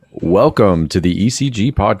Welcome to the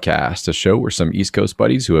ECG podcast, a show where some East Coast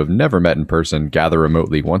buddies who have never met in person gather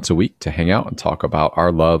remotely once a week to hang out and talk about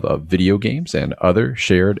our love of video games and other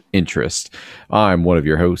shared interests. I'm one of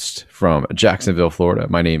your hosts from Jacksonville, Florida.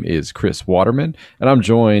 My name is Chris Waterman, and I'm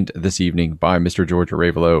joined this evening by Mr. George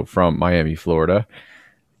Arevalo from Miami, Florida.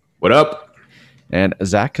 What up? And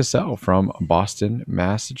Zach Cassell from Boston,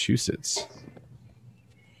 Massachusetts.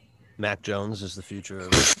 Mac Jones is the future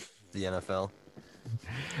of the NFL.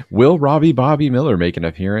 Will Robbie Bobby Miller make an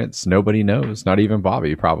appearance? Nobody knows, not even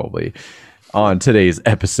Bobby, probably. On today's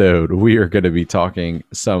episode, we are going to be talking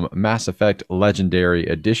some Mass Effect Legendary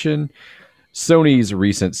Edition, Sony's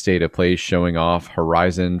recent state of play showing off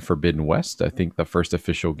Horizon Forbidden West, I think the first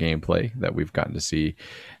official gameplay that we've gotten to see,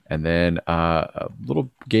 and then a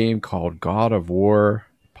little game called God of War,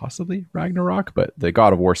 possibly Ragnarok, but the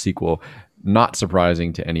God of War sequel, not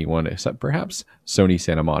surprising to anyone except perhaps Sony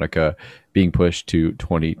Santa Monica, being pushed to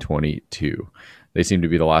 2022. They seem to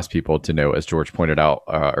be the last people to know, as George pointed out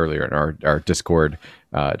earlier in our Discord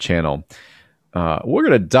channel. We're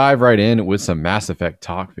going to dive right in with some Mass Effect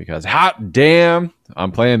talk because hot damn,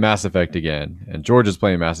 I'm playing Mass Effect again. And George is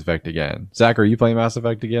playing Mass Effect again. Zach, are you playing Mass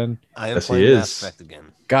Effect again? I am playing Mass Effect again.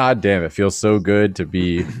 God damn, it feels so good to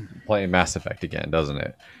be playing Mass Effect again, doesn't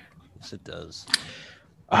it? Yes, it does.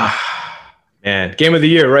 Man, game of the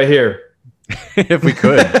year right here. If we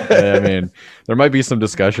could. I mean, there might be some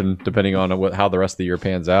discussion depending on how the rest of the year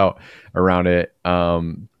pans out around it.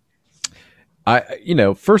 First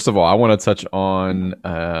of all, I want to touch on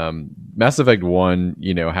Mass Effect 1,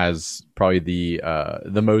 has probably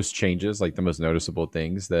the most changes, like the most noticeable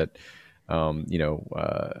things that have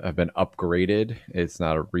been upgraded. It's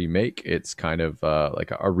not a remake. It's kind of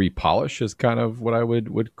like a repolish is kind of what I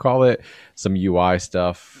would call it. Some UI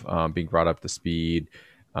stuff being brought up to speed.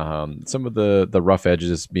 Some of the rough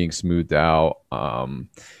edges being smoothed out.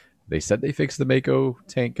 They said they fixed the Mako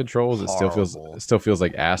tank controls. It still feels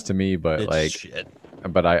like ass to me, but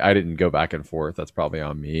I didn't go back and forth. That's probably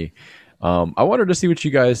on me. I wanted to see what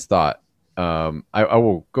you guys thought. I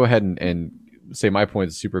will go ahead and say my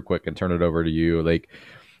points super quick and turn it over to you. Like,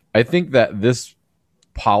 I think that this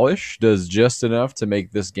polish does just enough to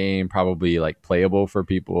make this game probably like playable for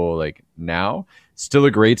people like now. Still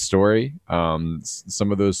a great story.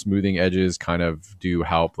 Some of those smoothing edges kind of do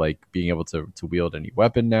help, like being able to wield any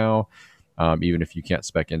weapon now, even if you can't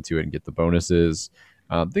spec into it and get the bonuses.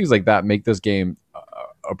 Things like that make this game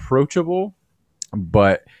approachable,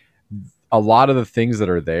 but a lot of the things that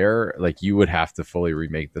are there, like you would have to fully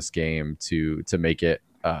remake this game to make it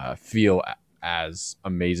feel as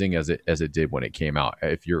amazing as it did when it came out,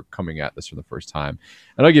 if you're coming at this for the first time.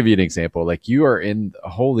 And I'll give you an example. Like, you are in,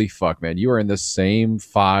 holy fuck, man, you are in the same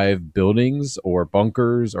 5 buildings or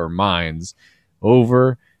bunkers or mines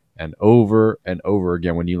over and over and over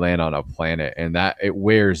again when you land on a planet, and that it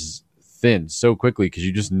wears thin so quickly because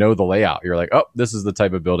you just know the layout. You're like, oh, this is the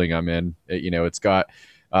type of building I'm in. It's got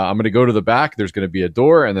I'm going to go to the back. There's going to be a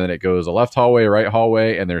door, and then it goes a left hallway, right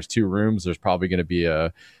hallway, and there's 2 rooms. There's probably going to be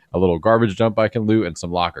a little garbage dump I can loot and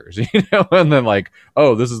some lockers, and then like,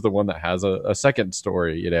 oh, this is the one that has a second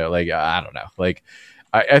story, like, I don't know. Like,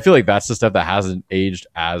 I feel like that's the stuff that hasn't aged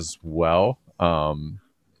as well.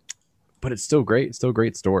 But it's still great. It's still a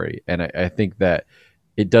great story. And I think that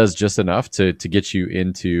it does just enough to get you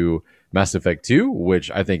into Mass Effect 2,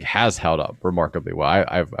 which I think has held up remarkably well.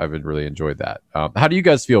 I've really enjoyed that. How do you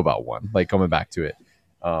guys feel about 1? Like, coming back to it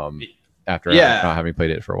after not having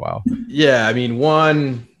played it for a while? Yeah, I mean,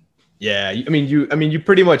 1. Yeah, you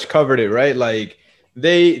pretty much covered it, right? Like,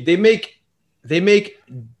 they make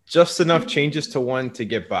just enough changes to 1 to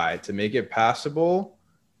get by, to make it passable.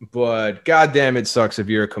 But goddamn, it sucks if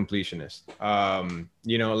you're a completionist.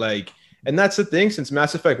 And that's the thing, since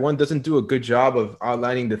Mass Effect 1 doesn't do a good job of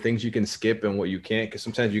outlining the things you can skip and what you can't, because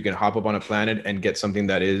sometimes you can hop up on a planet and get something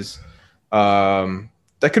that is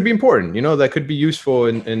that could be important, that could be useful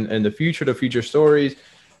in the future stories.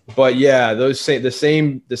 But yeah, the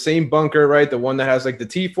same bunker, right? The one that has like the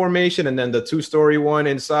T formation, and then the 2-story one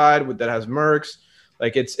inside that has mercs.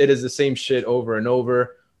 Like, it is the same shit over and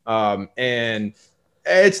over. And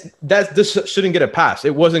this shouldn't get a pass.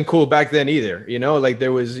 It wasn't cool back then either. Like,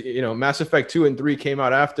 there was, Mass Effect 2 and 3 came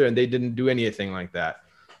out after, and they didn't do anything like that.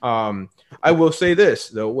 I will say this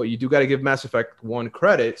though, what you do got to give Mass Effect 1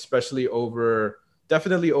 credit, especially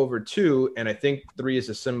definitely over 2, and I think 3 is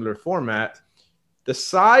a similar format. The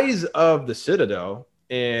size of the Citadel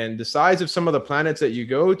and the size of some of the planets that you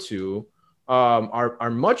go to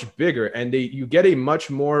are much bigger, and you get a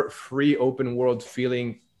much more free open world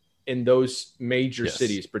feeling in those major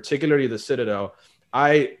cities, particularly the Citadel.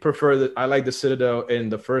 I like the Citadel in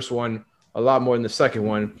the first one a lot more in the second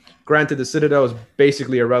one. Granted, the Citadel is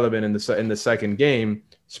basically irrelevant in the second game.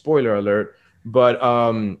 Spoiler alert. But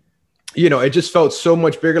it just felt so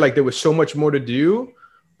much bigger. Like there was so much more to do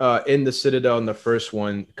in the Citadel in the first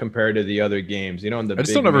one compared to the other games. In the I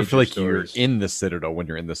just don't ever feel like you're in the Citadel when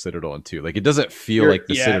you're in the Citadel in 2. Like it doesn't feel like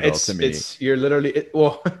the Citadel to me. You're literally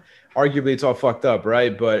arguably it's all fucked up,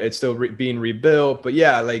 right? But it's still being rebuilt. But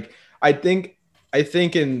yeah, like I think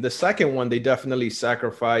in the second one they definitely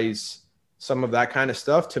sacrifice some of that kind of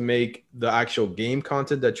stuff to make the actual game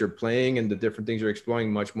content that you're playing and the different things you're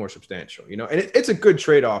exploring much more substantial, and it's a good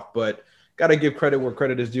trade-off, but got to give credit where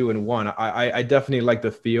credit is due. In one, I definitely like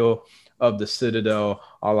the feel of the Citadel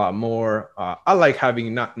a lot more. I like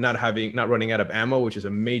having not running out of ammo, which is a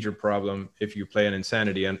major problem if you play an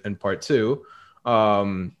Insanity in part 2.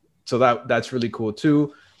 So that's really cool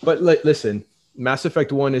too. But listen, Mass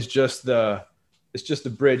Effect 1 is just the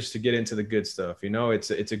bridge to get into the good stuff.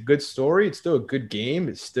 It's a good story. It's still a good game.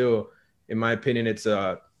 It's still, in my opinion, it's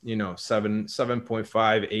a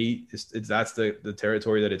 7.5, 8. That's the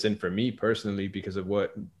territory that it's in for me personally because of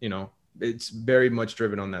what it's very much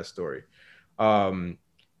driven on that story. And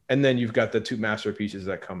then you've got the 2 masterpieces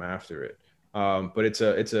that come after it. But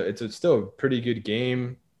it's still a pretty good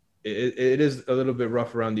game. It is a little bit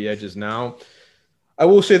rough around the edges now. I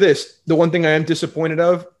will say this: the one thing I am disappointed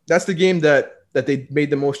of, that's the game that they made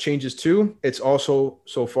the most changes to. It's also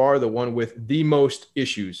so far the one with the most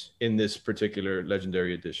issues in this particular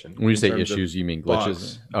Legendary Edition. When you say issues, you mean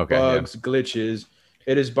glitches? Bugs, glitches.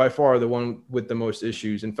 It is by far the one with the most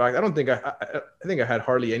issues. In fact, I don't think I think I had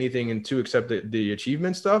hardly anything in 2 except the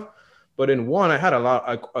achievement stuff. But in 1, I had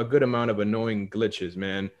a good amount of annoying glitches,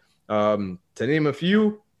 man. To name a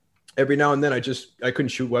few, every now and then I couldn't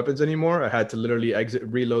shoot weapons anymore. I had to literally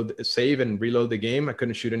save and reload the game. I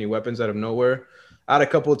couldn't shoot any weapons out of nowhere. I had a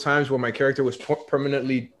couple of times where my character was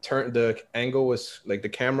permanently turned. The angle was like the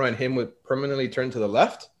camera and him would permanently turn to the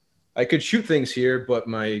left. I could shoot things here, but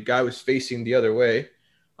my guy was facing the other way.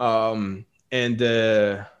 I'm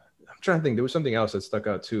trying to think. There was something else that stuck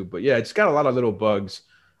out too. But yeah, it's got a lot of little bugs,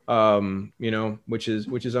 which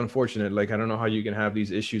is unfortunate. Like I don't know how you can have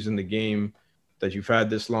these issues in the game that you've had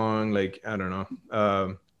this long. Like I don't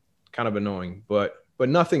know, kind of annoying, but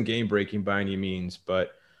nothing game breaking by any means.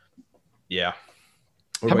 But yeah.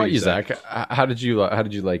 How about you, Zach? How did you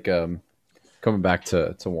like coming back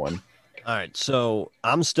to 1? All right, so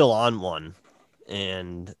I'm still on 1,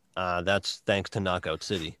 and that's thanks to Knockout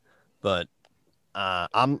City. But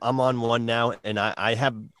I'm on 1 now, and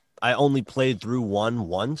I only played through 1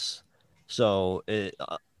 once, so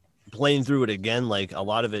playing through it again, like a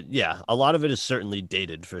lot of it is certainly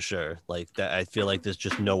dated for sure. Like that, I feel like there's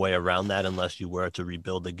just no way around that unless you were to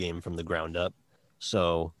rebuild the game from the ground up.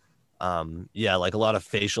 So like a lot of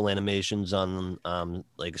facial animations on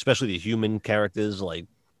like especially the human characters, like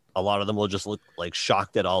a lot of them will just look like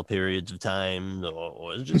shocked at all periods of time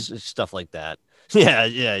or just stuff like that. Yeah,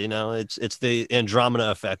 it's the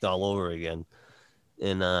Andromeda effect all over again.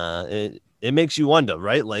 And it makes you wonder,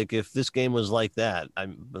 right? Like if this game was like that,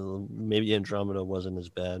 maybe Andromeda wasn't as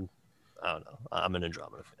bad. I don't know. I'm an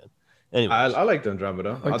Andromeda fan. Anyway, I like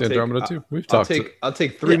Andromeda. I like Andromeda too. I'll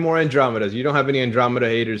take 3 more Andromedas. You don't have any Andromeda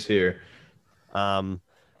haters here.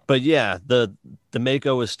 But yeah, the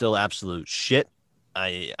Mako is still absolute shit.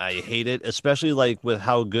 I hate it, especially like with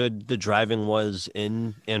how good the driving was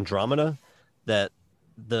in Andromeda. That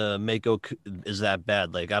the Mako is that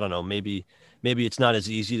bad. Like I don't know, maybe it's not as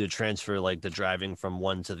easy to transfer like the driving from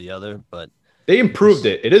one to the other, but they improved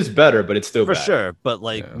it. It is better, but it's still for bad. Sure. But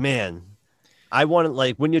like, man, I want to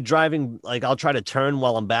like when you're driving, like I'll try to turn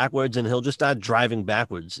while I'm backwards, and he'll just start driving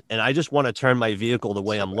backwards, and I just want to turn my vehicle the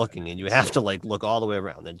way I'm looking, and you have to like look all the way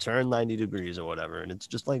around and turn 90 degrees or whatever, and it's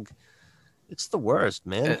just like. It's the worst,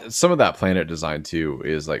 man. Some of that planet design too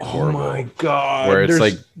is like horrible. Oh my god! Where it's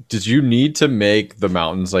like, did you need to make the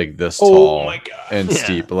mountains like this tall and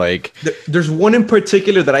steep? Like, there's one in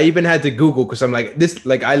particular that I even had to Google because I'm like this.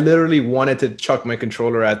 Like, I literally wanted to chuck my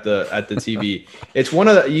controller at the TV. It's one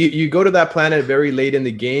of the you go to that planet very late in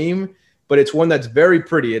the game, but it's one that's very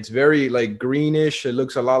pretty. It's very like greenish. It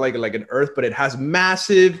looks a lot like an Earth, but it has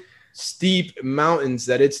massive, steep mountains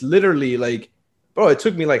that it's literally like. Bro, it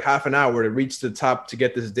took me like half an hour to reach the top to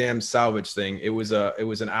get this damn salvage thing. It was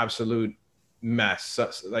an absolute mess.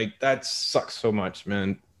 Like that sucks so much,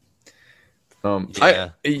 man.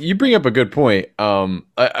 You bring up a good point.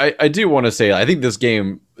 I do want to say I think this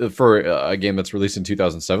game for a game that's released in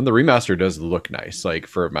 2007, the remaster does look nice. Like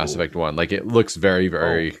for Mass Effect 1, like it looks very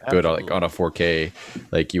very good like on a 4K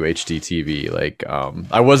like UHD TV. Like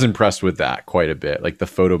I was impressed with that quite a bit. Like the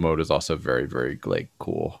photo mode is also very very like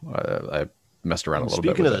cool. messed around a little bit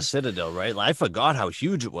Speaking with of it. the Citadel, right? I forgot how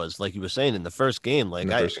huge it was. Like you were saying in the first game, like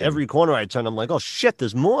Game. every corner I turn, I'm like, oh shit,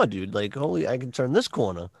 there's more, dude. Like, holy, I can turn this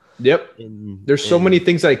corner. Yep. There's so many And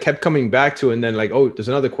things that I kept coming back to, and then like, oh, there's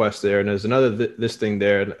another quest there, and there's another this thing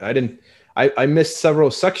there. And I missed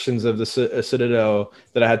several sections of the Citadel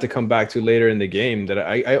that I had to come back to later in the game. That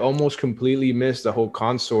I almost completely missed the whole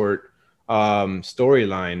consort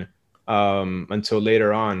storyline until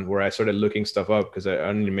later on, where I started looking stuff up because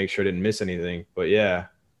I needed to make sure I didn't miss anything. But yeah,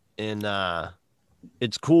 and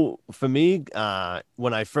it's cool for me.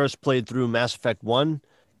 When I first played through Mass Effect 1,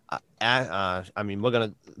 I mean,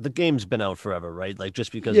 the game's been out forever, right? Like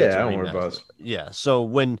just because it's a I don't worry remaster. about it. Yeah. So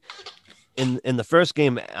when in the first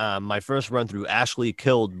game, my first run through, Ashley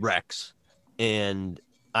killed Rex, and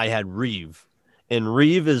I had Reeve, and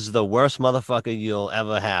Reeve is the worst motherfucker you'll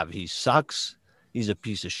ever have. He sucks. He's a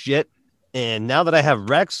piece of shit. And now that I have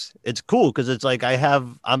Rex, it's cool because it's like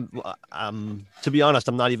I'm to be honest,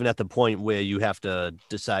 I'm not even at the point where you have to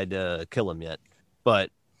decide to kill him yet. But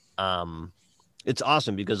it's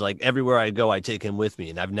awesome because like everywhere I go, I take him with me,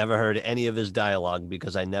 and I've never heard any of his dialogue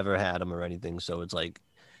because I never had him or anything. So it's like,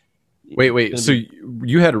 Wait. So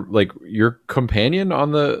you had like your companion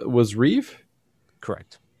on was Reeve?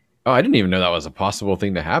 correct. Oh, I didn't even know that was a possible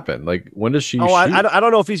thing to happen. Like, when does she? Oh, shoot? I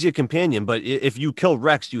don't know if he's your companion, but if you kill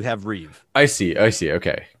Rex, you have Reeve. I see.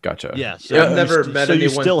 Okay, gotcha. Yeah, so I've never met so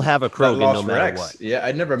anyone you still have a that Krogan lost no matter Rex. what. Yeah,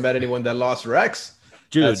 I never met anyone that lost Rex.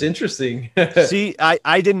 Dude, That's interesting. see,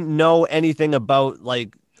 I didn't know anything about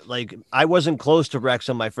like I wasn't close to Rex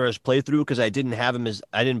on my first playthrough because I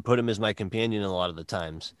didn't put him as my companion a lot of the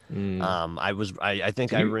times. I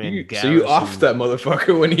think I ran. So you offed that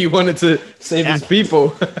motherfucker when he wanted to save his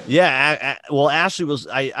people. Yeah, well, Ashley was.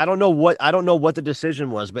 I don't know what the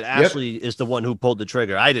decision was, but Ashley is the one who pulled the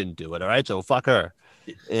trigger. I didn't do it. All right, so fuck her.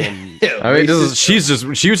 And I mean, she was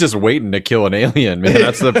just waiting to kill an alien, man.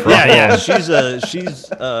 That's the problem. yeah, she's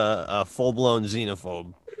a full blown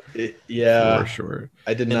xenophobe. Yeah, for sure.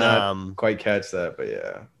 I did not quite catch that, but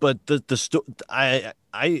yeah. But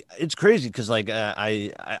it's crazy because like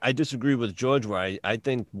I disagree with George where I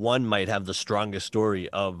think one might have the strongest story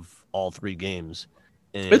of all three games.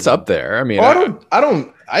 And It's up there. I mean, I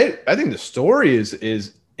think the story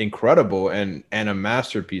is incredible and a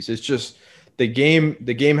masterpiece. It's just the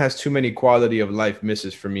game has too many quality of life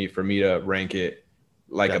misses for me to rank it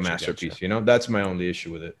like a masterpiece. Gotcha. You know, that's my only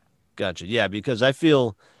issue with it. Gotcha. Yeah, because I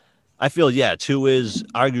feel 2 is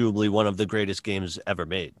arguably one of the greatest games ever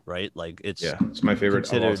made, right? Like it's my favorite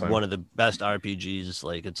of all considered time. one of the best RPGs.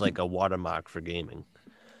 Like it's like a watermark for gaming.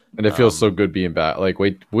 and it feels so good being back. Like,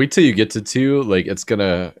 wait till you get to 2. Like,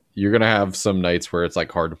 you're gonna have some nights where it's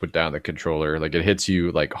like hard to put down the controller. Like, it hits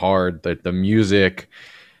you like hard. The music,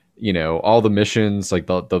 all the missions, like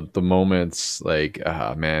the moments, like,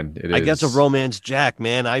 man, I get to romance Jack,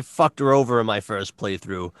 man. I fucked her over in my first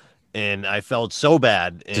playthrough, and I felt so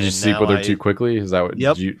bad. And Did you sleep with her too quickly? Is that what?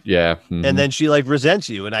 Yep. Yeah. Mhm. And then she like resents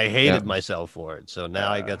you, and I hated myself for it. So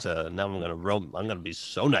now I'm gonna be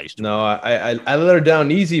so nice to her. No, I let her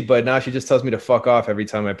down easy, but now she just tells me to fuck off every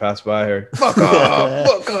time I pass by her. Fuck off,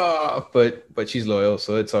 fuck off. But she's loyal,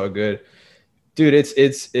 so it's all good, dude.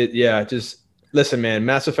 Yeah. Just listen, man.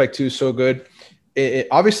 Mass Effect 2 is so good.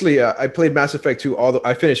 Obviously, I played Mass Effect 2.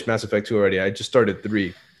 I finished Mass Effect 2 already. I just started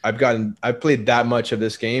 3. I've played that much of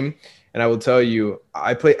this game, and I will tell you,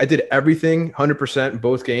 I did everything 100%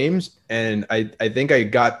 both games, and I think I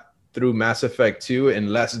got through Mass Effect 2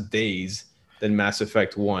 in less days than Mass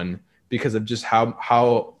Effect 1 because of just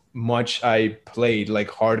how much I played like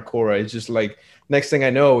hardcore. It's just like next thing I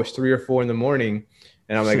know, it's 3 or 4 in the morning,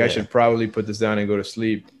 and I'm like, I should probably put this down and go to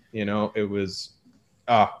sleep. It was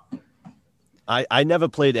I never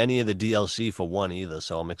played any of the DLC for 1 either,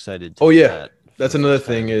 so I'm excited. Oh yeah. That's another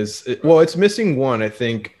thing it's missing 1, I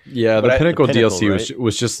think. Yeah, the Pinnacle DLC right?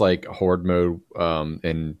 was just like horde mode.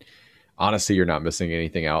 And honestly, you're not missing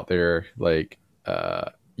anything out there. Like,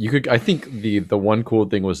 I think the one cool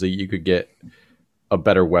thing was that you could get a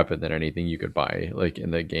better weapon than anything you could buy like in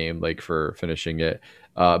the game, like for finishing it.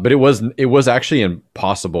 But it was actually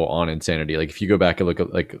impossible on Insanity. Like if you go back and look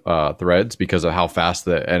at like threads, because of how fast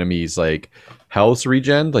the enemies like health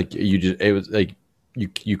regen, like it was like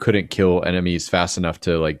you couldn't kill enemies fast enough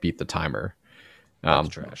to like beat the timer. That's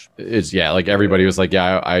trash. Like everybody was like,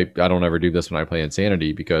 I don't ever do this when I play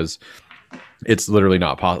Insanity because it's literally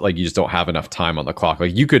not possible. Like you just don't have enough time on the clock.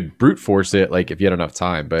 Like you could brute force it, like if you had enough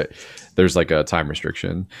time, but there's like a time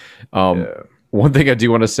restriction. One thing I do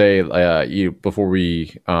want to say, before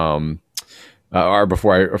we, or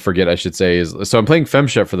before I forget, I should say is, so I'm playing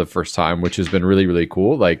FemShep for the first time, which has been really, really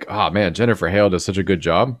cool. Like, oh man, Jennifer Hale does such a good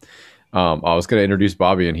job. I was gonna introduce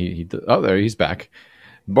Bobby, and there he's back.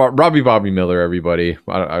 Bobby Miller, everybody.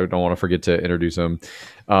 I don't want to forget to introduce him.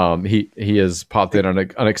 He has popped in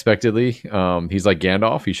unexpectedly. He's like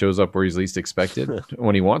Gandalf. He shows up where he's least expected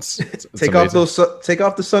when he wants. It's take off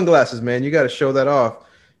the sunglasses, man. You got to show that off.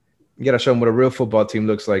 You got to show them what a real football team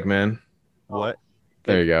looks like, man. What?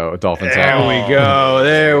 There you go, Dolphins. There we go.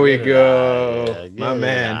 There we go. My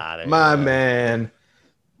man. Man.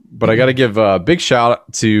 But I got to give a big shout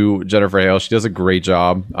out to Jennifer Hale. She does a great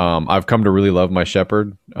job. I've come to really love my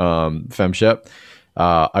Shepherd, FemShep.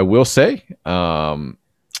 I will say,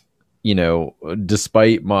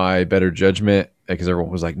 despite my better judgment, because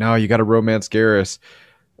everyone was like, no, you got to romance Garrus.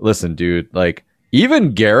 Listen, dude, like,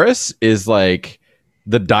 even Garrus is like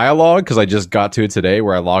the dialogue, because I just got to it today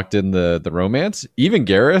where I locked in the romance. Even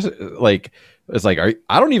Garrus, like, it's like,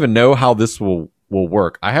 I don't even know how this will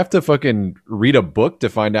work. I have to fucking read a book to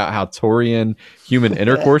find out how Taurian human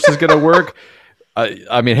intercourse is going to work.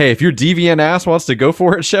 I mean, hey, if your deviant ass wants to go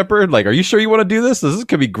for it, Shepherd, like, are you sure you want to do this? This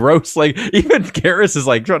could be gross. Like, even Garrus is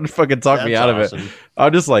like trying to fucking talk me out of it.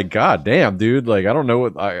 I'm just like, God damn, dude. Like, I don't know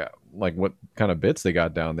what kind of bits they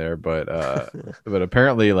got down there, but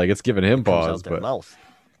apparently, like, it's giving him pause. But mouth.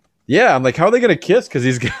 Yeah, I'm like, how are they gonna kiss? Because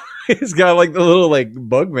he's got like the little like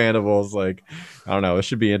bug mandibles. Like, I don't know. It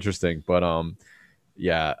should be interesting, but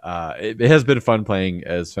it has been fun playing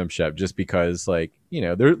as FemShep just because, like,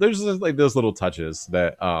 there's just, like, those little touches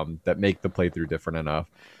that make the playthrough different enough.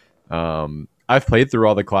 I've played through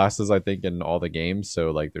all the classes, I think, in all the games,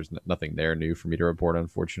 so like there's nothing there new for me to report,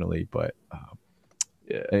 unfortunately. But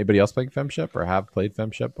anybody else playing FemShep or have played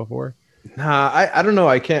FemShep before? Nah, I don't know.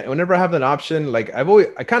 I can't. Whenever I have an option, like I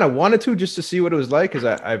kind of wanted to just to see what it was like, because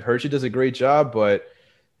I've heard she does a great job, but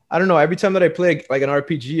I don't know. Every time that I play like an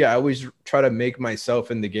RPG, I always try to make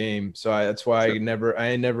myself in the game. So that's why I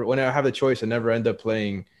never, when I have the choice, I never end up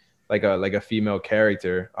playing like a female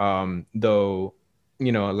character. Though,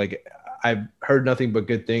 like, I've heard nothing but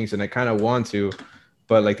good things, and I kind of want to.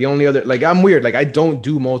 But like the only other, like, I'm weird. Like, I don't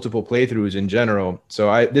do multiple playthroughs in general.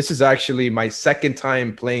 So this is actually my second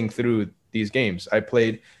time playing through these games. I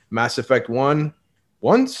played Mass Effect 1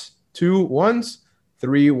 once, 2 once,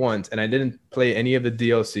 3 once, and I didn't play any of the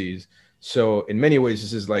DLCs. So in many ways,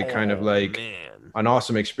 this is like kind of like an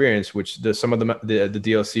awesome experience. Which some of the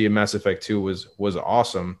DLC in Mass Effect 2 was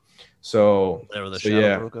awesome. So,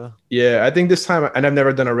 yeah, I think this time, and I've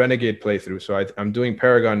never done a Renegade playthrough, so I'm doing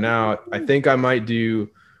Paragon now. I think I might do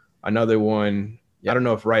another one. I don't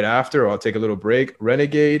know if right after, or I'll take a little break.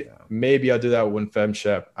 Renegade, maybe I'll do that one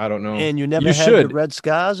FemShep. I don't know. And you never had the red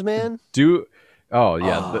scars, man? Oh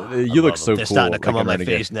yeah, you look so cool. They're starting to come on my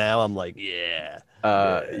face now. I'm like, yeah.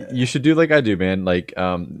 You should do like I do, man. Like, do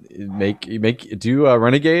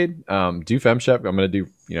Renegade, do FemShep. I'm gonna do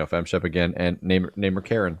FemShep again, and name her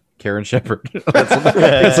Karen Shepherd. That's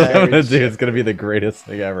what I'm gonna do. It's gonna be the greatest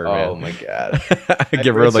thing ever. Oh man. my god!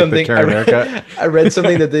 Give her like the Karen haircut. I read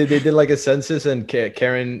something that they did like a census, and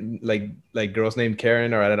Karen, like girls named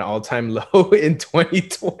Karen are at an all-time low in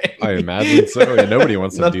 2020. I imagine so. Yeah, nobody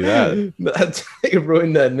wants to do that. That's like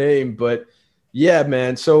ruined that name, but yeah,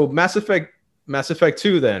 man. So Mass Effect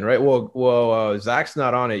 2, then, right? Well, Zach's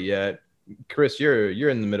not on it yet. Chris, you're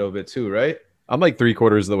in the middle of it too, right? I'm like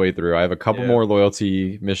 3/4 of the way through. I have a couple more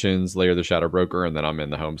loyalty missions, Lair the Shadow Broker, and then I'm in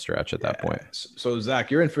the home stretch at that point. So Zach,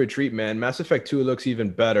 you're in for a treat, man. Mass Effect 2 looks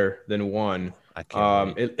even better than 1.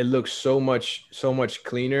 It looks so much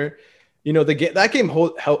cleaner. That game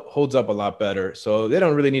holds up a lot better. So they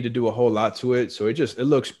don't really need to do a whole lot to it. So it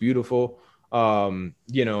looks beautiful. And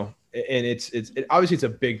it's obviously it's a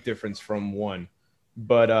big difference from 1,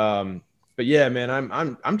 but yeah, man,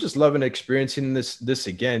 I'm just loving experiencing this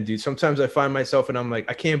again, dude. Sometimes I find myself and I'm like,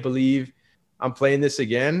 I can't believe I'm playing this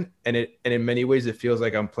again, and in many ways it feels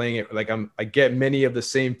like I'm playing it like I get many of the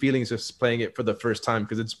same feelings of playing it for the first time,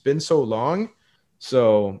 because it's been so long.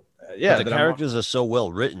 So yeah, the characters are so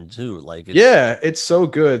well written too. Like, it's so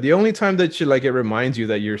good. The only time that it reminds you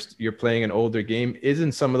that you're playing an older game is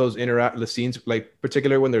in some of those the scenes, like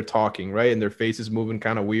particularly when they're talking, right, and their faces moving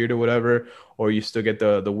kind of weird or whatever, or you still get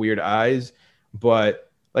the weird eyes. But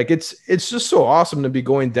like it's just so awesome to be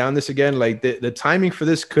going down this again. Like the timing for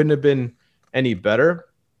this couldn't have been any better.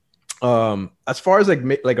 As far as like a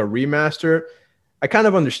remaster, I kind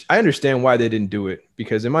of understand why they didn't do it,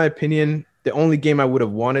 because in my opinion, the only game I would have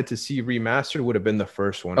wanted to see remastered would have been the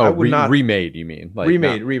first one. Oh, remade, you mean? Like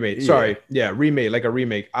remade. Sorry. Yeah, remade, like a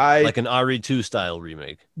remake. Like an RE2 style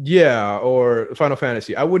remake. Yeah, or Final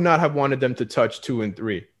Fantasy. I would not have wanted them to touch 2 and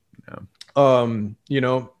 3.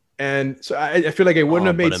 No. And so I feel like it wouldn't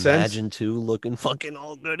have made but sense. imagine 2 looking fucking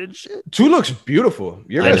all good and shit. 2 looks beautiful.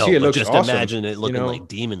 You're I gonna know, see it but looks just awesome. imagine it looking you know? like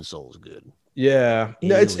Demon Souls good. Yeah,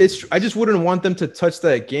 no, it's. I just wouldn't want them to touch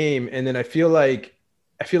that game. And then I feel like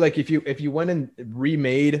if you went and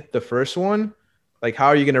remade the first one, like how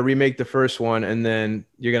are you gonna remake the first one and then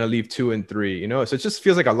you're gonna leave 2 and 3? You know, so it just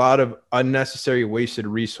feels like a lot of unnecessary wasted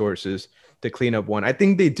resources to clean up 1. I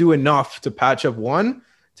think they do enough to patch up 1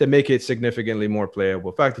 to make it significantly more playable.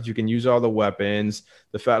 The fact that you can use all the weapons,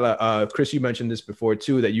 the fact that Chris, you mentioned this before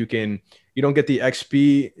too, that you don't get the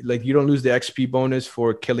XP, like you don't lose the XP bonus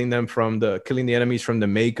for killing the enemies from the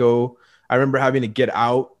Mako. I remember having to get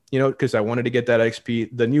out, because I wanted to get that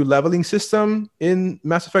XP. The new leveling system in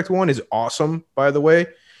Mass Effect 1 is awesome, by the way.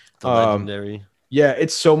 The legendary. Yeah,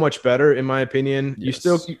 it's so much better in my opinion. Yes.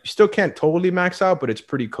 You still can't totally max out, but it's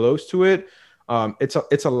pretty close to it.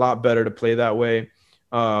 It's a lot better to play that way.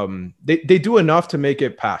 They do enough to make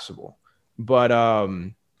it passable, but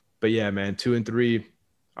yeah, man, 2 and 3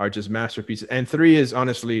 are just masterpieces, and 3 is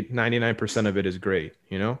honestly 99% of it is great.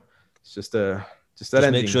 It's just that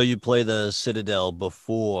ending. Make sure you play the Citadel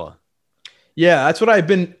before. Yeah, that's what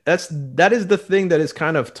that is the thing that is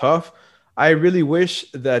kind of tough. I really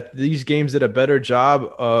wish that these games did a better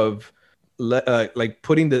job of like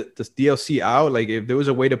putting the DLC out. Like if there was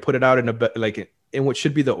a way to put it out in what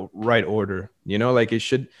should be the right order, like it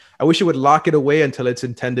should. I wish it would lock it away until it's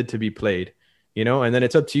intended to be played, and then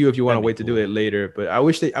it's up to you if you want to wait to do it later. But I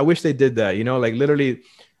wish they did that, like literally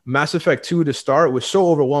Mass Effect 2 to start was so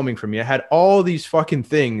overwhelming for me. I had all these fucking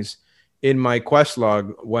things in my quest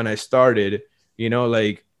log when I started,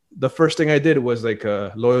 like the first thing I did was like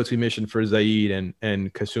a loyalty mission for Zaid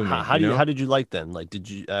and Kasumi. How did you like them? Like,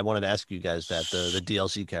 I wanted to ask you guys that the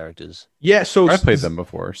DLC characters. Yeah. So I played them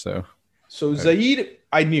before. So Zaid,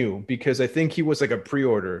 I knew because I think he was like a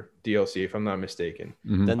pre-order DLC, if I'm not mistaken.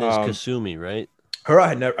 Mhm. Then there's Kasumi, right? Her,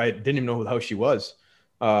 I didn't even know who the hell she was.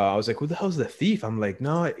 I was like, who the hell's the thief? I'm like,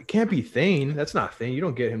 no, it can't be Thane. That's not Thane. You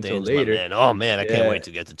don't get him till later. Man. Oh man, I can't wait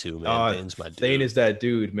to get to 2, man. Thane's my dude. Thane is that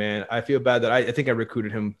dude, man. I feel bad that I think I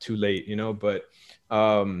recruited him too late, but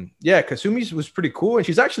yeah, Kasumi was pretty cool, and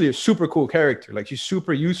she's actually a super cool character. Like she's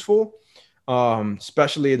super useful,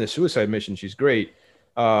 especially in the suicide mission. She's great.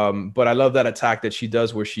 But I love that attack that she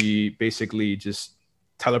does where she basically just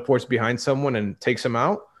teleports behind someone and takes them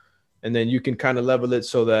out, and then you can kind of level it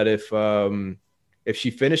so that if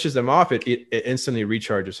she finishes them off, it instantly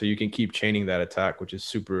recharges, so you can keep chaining that attack, which is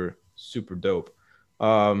super, super dope.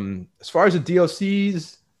 As far as the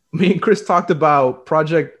DLCs, me and Chris talked about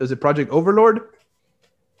Project Overlord?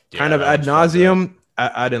 Yeah, kind of ad nauseum.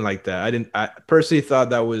 I didn't like that. I personally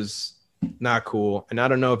thought that was not cool, and I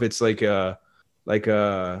don't know if it's like that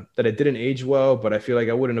it didn't age well, but I feel like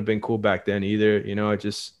I wouldn't have been cool back then either.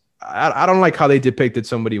 I don't like how they depicted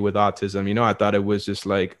somebody with autism. I thought it was just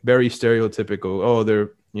like very stereotypical. Oh,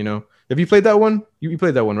 they're, have you played that one? You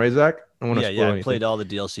played that one, right, Zach? I don't want to spoil anything. I played all the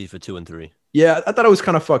DLC for 2 and 3. Yeah, I thought it was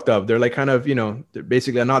kind of fucked up. They're like kind of, they're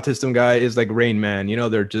basically an autism guy is like Rain Man.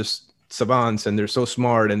 They're just savants and they're so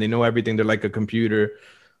smart and they know everything. They're like a computer.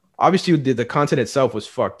 Obviously, the content itself was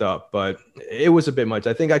fucked up, but it was a bit much.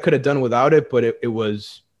 I think I could have done without it, but it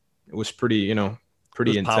was pretty,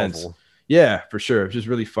 pretty intense. Powerful. Yeah, for sure. It's just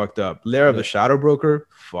really fucked up. Lair of the Shadow Broker.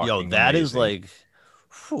 Yo, that amazing. Is like,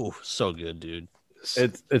 so good, dude.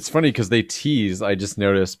 It's funny because they tease. I just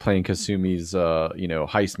noticed playing Kasumi's,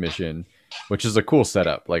 heist mission, which is a cool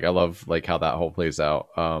setup. Like I love like how that whole plays out.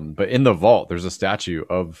 But in the vault, there's a statue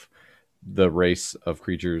of the race of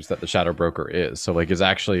creatures that the Shadow Broker is. So like, it's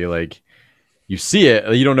actually like you see it,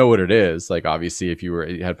 you don't know what it is. Like obviously, if you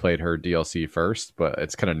had played her DLC first, but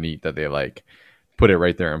it's kind of neat that they like put it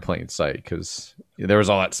right there in plain sight because there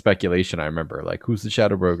was all that speculation. I remember like, who's the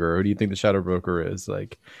Shadow Broker? Who do you think the Shadow Broker is?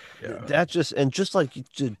 Like, yeah. That just like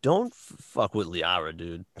don't fuck with Liara,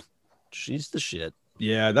 dude. She's the shit.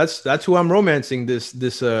 Yeah, that's who I'm romancing.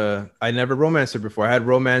 This I never romanced her before. I had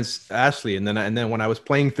romanced Ashley, and then when I was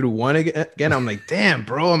playing through 1 again, I'm like, damn,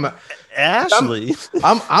 bro, Ashley.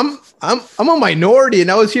 I'm a minority, and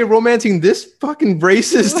I was here romancing this fucking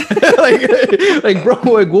racist. like, bro,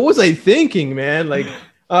 like, what was I thinking, man? Like,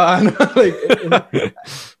 like,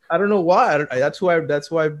 I don't know why. That's why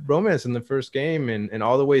I romanced in the first game, and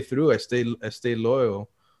all the way through, I stayed loyal.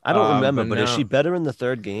 I don't remember, but is she better in the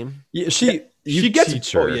third game? Yeah, she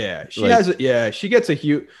gets her. Oh yeah, she gets a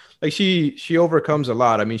huge, like she overcomes a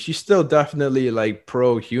lot. I mean, she's still definitely like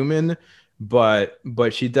pro-human, but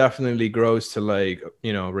she definitely grows to like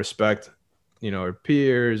respect her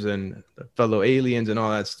peers and fellow aliens and all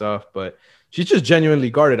that stuff. But she's just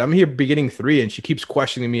genuinely guarded. I'm here beginning 3, and she keeps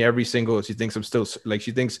questioning me every single. She thinks I'm still like,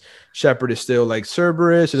 she thinks Shepard is still like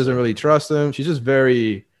Cerberus. She doesn't really trust him. She's just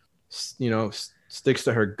very, sticks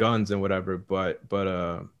to her guns and whatever. But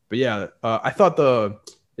yeah, I thought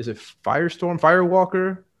is it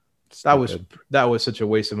Firewalker? That was such a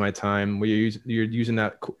waste of my time. Where you're using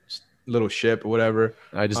that little ship or whatever.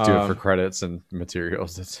 I just do it for credits and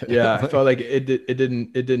materials. That's it. Yeah, I felt like it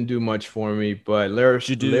didn't do much for me. But Lair of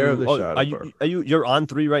the Shadow. You're on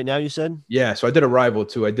 3 right now? You said. Yeah, so I did Arrival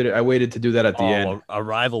too. I waited to do that at the end.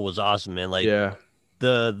 Arrival was awesome, man. Like, yeah,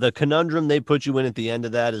 the conundrum they put you in at the end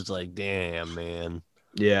of that is like, damn, man.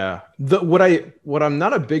 Yeah, what I'm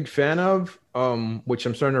not a big fan of, which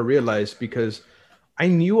I'm starting to realize, because I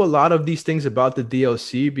knew a lot of these things about the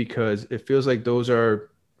DLC, because it feels like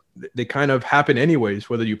they kind of happen anyways,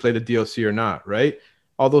 whether you play the DLC or not, right?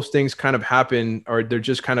 All those things kind of happen, or they're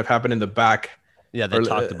just kind of happen in the back. Yeah, they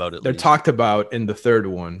talked about it. They're talked about in the third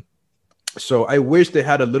one. So I wish they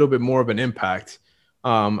had a little bit more of an impact.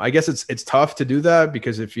 I guess it's tough to do that,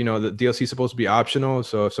 because if the DLC is supposed to be optional,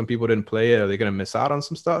 so if some people didn't play it, are they going to miss out on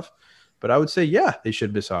some stuff? But I would say, yeah, they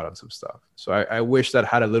should miss out on some stuff. So I wish that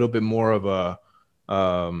had a little bit more of a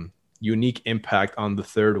unique impact on the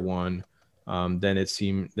third one than it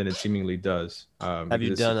seemingly does. Have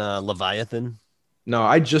you done Leviathan? No,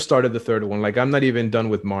 I just started the third one. Like, I'm not even done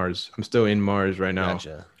with Mars. I'm still in Mars right now.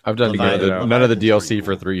 Gotcha. I've done none of the DLC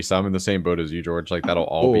for 3, so I'm in the same boat as you, George. Like, that'll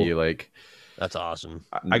all be like. That's awesome.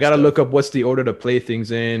 I gotta look up what's the order to play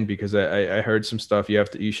things in, because I heard some stuff.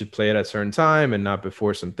 You should play it at a certain time and not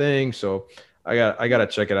before some things. So I gotta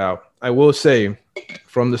check it out. I will say,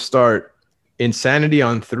 from the start, Insanity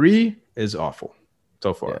on 3 is awful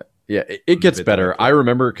so far. Yeah, it gets better. I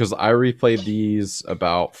remember, because I replayed these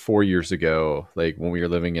about 4 years ago, like when we were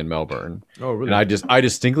living in Melbourne. Oh, really? And I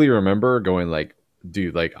distinctly remember going like,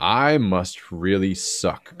 dude, like I must really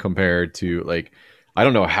suck compared to like, I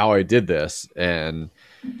don't know how I did this. And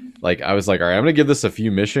like, I was like, all right, I'm going to give this a few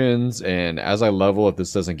missions. And as I level, if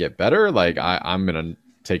this doesn't get better, like I'm going to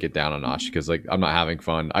take it down a notch, because like I'm not having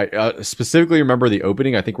fun. I specifically remember the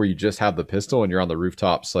opening, I think, where you just have the pistol and you're on the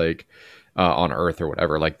rooftops, like on Earth or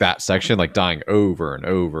whatever, like that section, like dying over and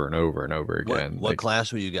over and over and over again. What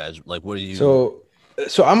class were you guys? Like, what are you?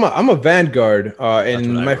 So I'm a Vanguard,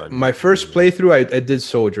 and my first playthrough I did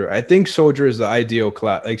Soldier. I think Soldier is the ideal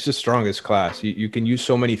class, like it's the strongest class. You can use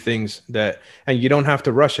so many things and you don't have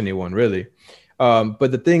to rush anyone really.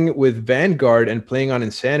 But the thing with Vanguard and playing on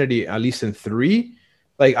Insanity, at least in 3,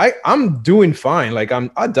 like I'm doing fine. Like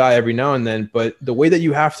I die every now and then, but the way that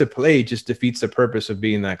you have to play just defeats the purpose of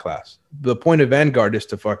being that class. The point of Vanguard is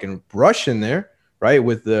to fucking rush in there, right,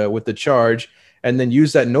 with the charge, and then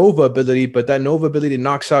use that Nova ability. But that Nova ability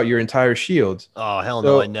knocks out your entire shield. Oh hell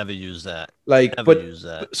no! I never use that. Like, use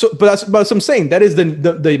that. But that's what I'm saying. That is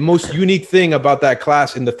the most unique thing about that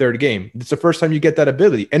class in the third game. It's the first time you get that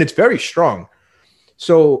ability, and it's very strong.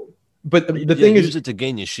 So. But the thing is, use it to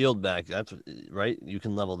gain your shield back. That's right. You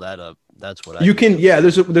can level that up. That's what you can. Yeah,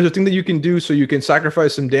 there's a thing that you can do, so you can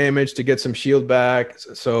sacrifice some damage to get some shield back.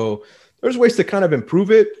 So there's ways to kind of improve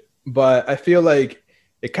it, but I feel like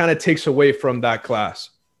it kind of takes away from that class.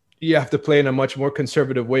 You have to play in a much more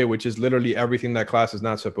conservative way, which is literally everything that class is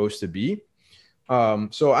not supposed to be.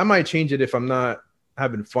 So I might change it if I'm not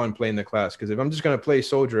having fun playing the class, because if I'm just gonna play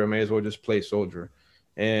Soldier, I may as well just play Soldier,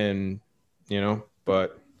 and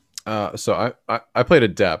but. So I played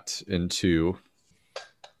Adept in 2,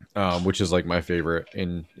 which is like my favorite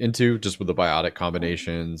in 2, just with the biotic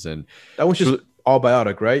combinations, and that one's just all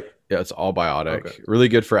biotic, right? Yeah, it's all biotic. Okay. Really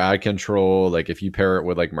good for ad control. Like if you pair it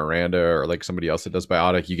with like Miranda or like somebody else that does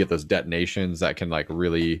biotic, you get those detonations that can like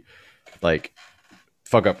really like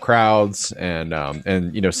fuck up crowds, and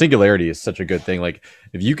Singularity is such a good thing. Like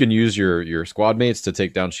if you can use your squad mates to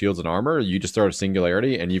take down shields and armor, you just throw a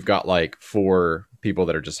Singularity and you've got like 4 people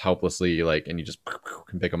that are just helplessly like, and you just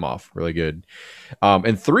can pick them off really good.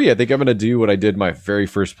 And 3, I think I'm gonna do what I did my very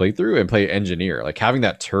first playthrough and play Engineer. Like having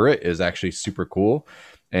that turret is actually super cool,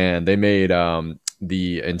 and they made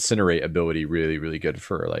the Incinerate ability really, really good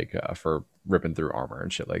for like for ripping through armor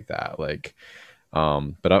and shit like that. Like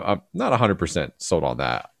but I'm not 100% sold on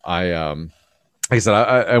that. Like I said,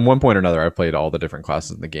 at one point or another, I played all the different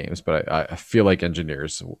classes in the games, but I feel like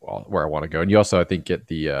Engineer's where I want to go. And you also, I think, get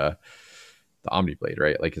the Omniblade,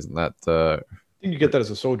 right? Like, isn't that? I think you get that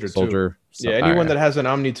as a soldier too. So, yeah, anyone that has an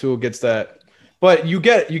Omni tool gets that. But you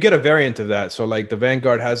get a variant of that. So like the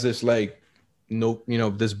Vanguard has this like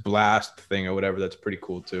this blast thing or whatever. That's pretty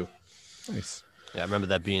cool too. Nice. Yeah, I remember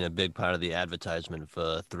that being a big part of the advertisement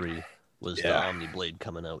for 3 was the Omniblade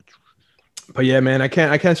coming out. But yeah, man, I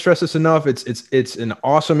can't stress this enough. It's an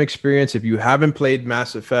awesome experience. If you haven't played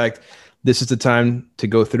Mass Effect, this is the time to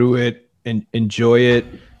go through it and enjoy it.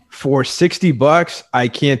 For $60, I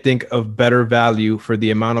can't think of better value for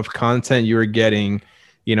the amount of content you're getting,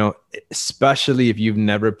 you know, especially if you've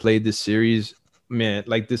never played this series. Man,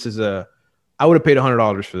 like this is I would have paid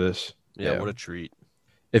 $100 for this. Yeah, Yeah. what a treat.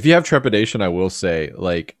 If you have trepidation, I will say,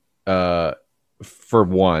 like, for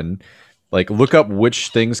one, like, look up which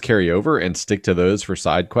things carry over and stick to those for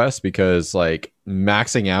side quests, because like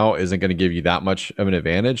maxing out isn't going to give you that much of an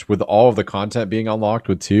advantage. With all of the content being unlocked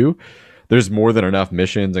with 2, there's more than enough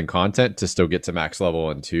missions and content to still get to max level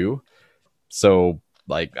in 2. So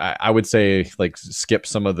like I would say, like, skip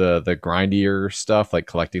some of the grindier stuff, like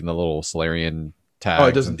collecting the little Solarian tags. Oh,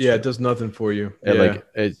 it doesn't. and Yeah, shit. it does nothing for you. And Yeah. like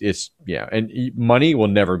it's yeah, and money will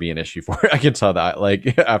never be an issue for it. I can tell that.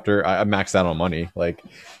 Like after I maxed out on money, like,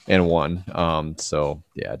 and won. So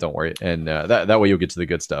yeah, don't worry. And that way you'll get to the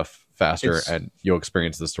good stuff faster, and you'll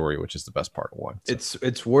experience the story, which is the best part of 1. So.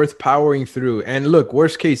 It's worth powering through. And look,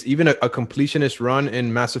 worst case, even a completionist run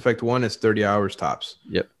in Mass Effect 1 is 30 hours tops.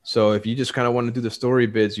 Yep. So if you just kind of want to do the story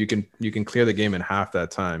bits, you can clear the game in half that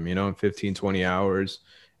time, you know, in 15, 20 hours,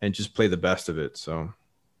 and just play the best of it. So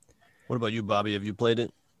What about you, Bobby? Have you played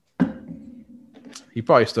it? he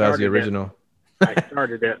probably still has the Started it. original. I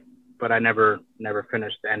started it, but I never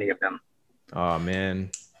finished any of them. Oh man.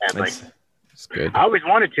 And like, That's- It's good. I always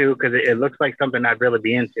wanted to because it looks like something I'd really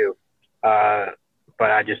be into, but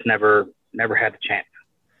I just never had the chance.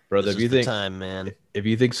 brother, This if you is the think time, man. if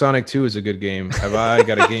you think Sonic 2 is a good game, have I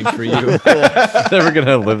got a game for you? Never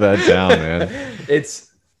gonna live that down, man.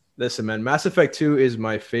 Listen, man, Mass Effect 2 is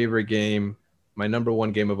my favorite game, my number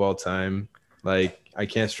 1 game of all time. Like, I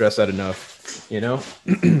can't stress that enough, you know?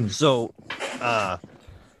 So,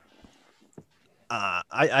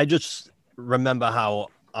 I just remember how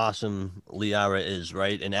awesome Liara is,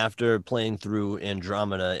 right? And after playing through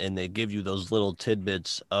Andromeda, and they give you those little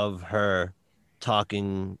tidbits of her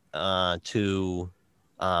talking to,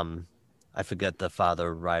 I forget the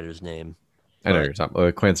father rider's name. I know you're talking about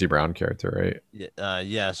the Clancy Brown character, right?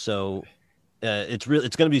 Yeah. So it's going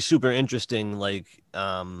to be super interesting. Like,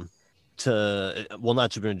 not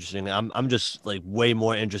super interesting. I'm just like way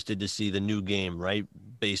more interested to see the new game, right?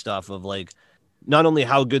 Based off of like not only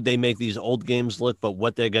how good they make these old games look, but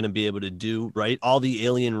what they're going to be able to do, right? All the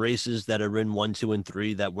alien races that are in 1, 2, and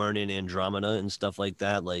 3 that weren't in Andromeda and stuff like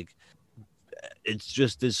that. Like, it's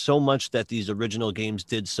just, there's so much that these original games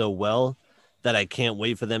did so well that I can't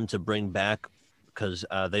wait for them to bring back, because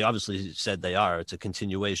they obviously said they are. It's a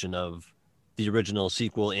continuation of the original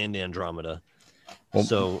sequel and Andromeda. Well,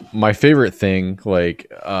 So my favorite thing,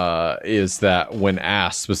 like, is that when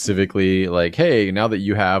asked specifically, like, hey, now that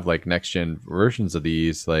you have like next gen versions of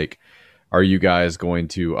these, like, are you guys going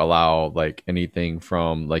to allow like anything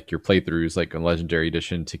from like your playthroughs, like a Legendary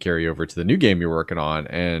Edition, to carry over to the new game you're working on?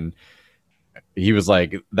 And he was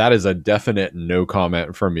like, that is a definite no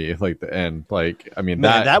comment from me. Like, and like, I mean,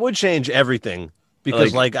 man, that would change everything.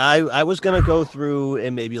 Because Like- like I was gonna go through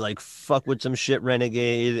and maybe like fuck with some shit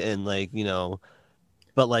Renegade and like, you know,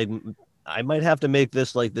 but like I might have to make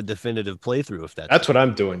this like the definitive playthrough if That's what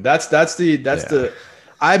I'm doing. That's the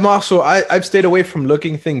I've stayed away from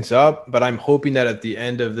looking things up, but I'm hoping that at the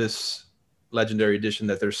end of this Legendary Edition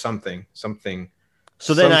that there's something.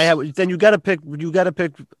 So then you gotta pick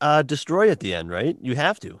Destroy at the end, right? You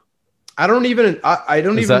have to. I don't even is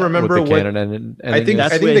that remember what the canon ending I think is?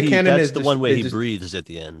 That's the where canon that's is the just- one where they he just- breathes at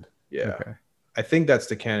the end. Yeah. Okay. I think that's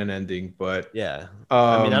the canon ending, but Yeah.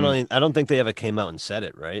 I mean, um, I don't think they ever came out and said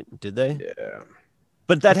it, right? Did they? yeah.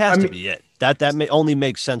 But that has I to mean- be it. That may only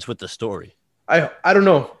make sense with the story. I don't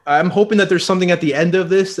know. I'm hoping that there's something at the end of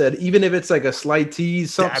this that even if it's like a slight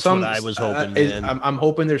tease, That's what I was hoping, man. I'm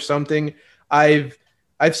hoping there's something.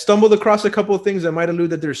 I've stumbled across a couple of things that might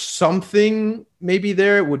allude that there's something maybe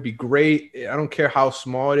there. It would be great. I don't care how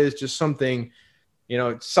small it is, just something, you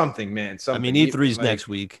know, something, man. I Something. mean, E3's Like- next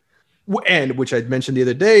week. and which I mentioned the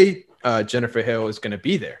other day, Jennifer Hale is going to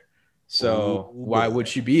be there. So Ooh, why boy. would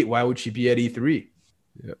she be? Why would she be at E3?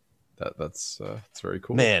 That's very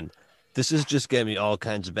cool. Man, this is just getting me all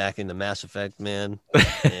kinds of back into Mass Effect, man.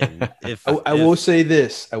 And if I will say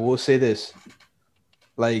this.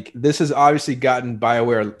 Like, this has obviously gotten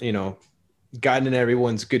BioWare, you know, gotten in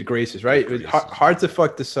everyone's good graces, right? Good It's graces. hard to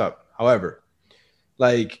fuck this up. However,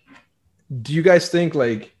 like, do you guys think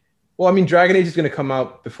like, well, I mean, Dragon Age is going to come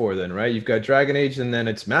out before then, right? You've got Dragon Age, and then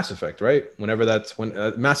it's Mass Effect, right? Whenever that's when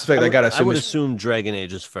Mass Effect, I gotta I assume would is- assume Dragon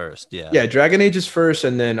Age is first. Yeah. yeah, Dragon Age is first,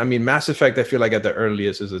 and then I mean, Mass Effect, I feel like at the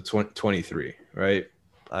earliest is a 23, right?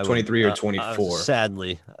 I 23 or 24.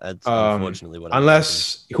 Sadly, that's unfortunately what.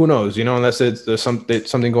 Unless who knows, unless there's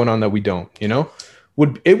something going on that we don't,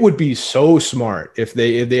 would be so smart if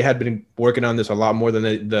they had been working on this a lot more than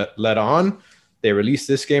they let on. They released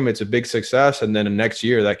this game, it's a big success, and then the next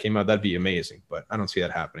year that came out, that'd be amazing. But I don't see that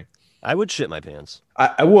happening. I would shit my pants.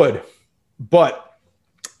 I would, but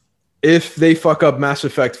if they fuck up Mass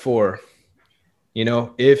Effect 4,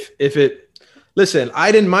 if it, listen,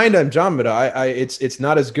 I didn't mind Andromeda. It's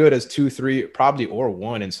not as good as 2, 3, probably, or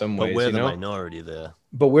 1 in some ways. But we're the minority there.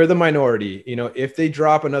 But we're the minority. If they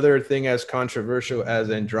drop another thing as controversial as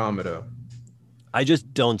Andromeda, I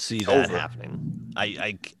just don't see that happening.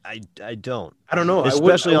 I don't. I don't know.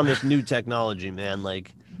 Especially on this new technology, man.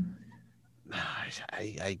 Like,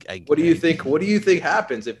 what do you think? What do you think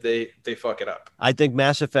happens if they fuck it up? I think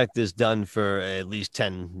Mass Effect is done for at least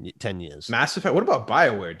 10 years. Mass Effect. What about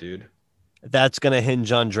BioWare, dude? That's gonna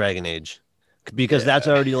hinge on Dragon Age, because that's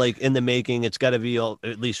already like in the making. It's got to be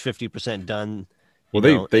at least 50% done.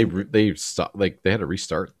 Well, they stopped, like they had to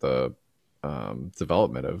restart the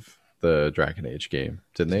development of the Dragon Age game,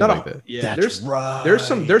 didn't they? Yeah, there's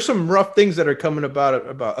some rough things that are coming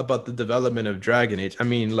about the development of Dragon Age. I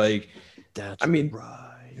mean, I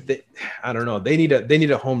don't know. They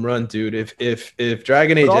need a home run, dude. If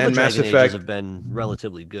Dragon Age and Mass Effect have been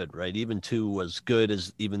relatively good, right? Even 2 was good,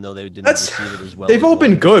 even though they didn't receive it as well. They've all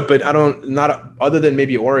been good, but not other than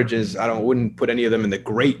maybe Origins. Wouldn't put any of them in the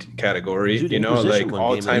great category. Dude, like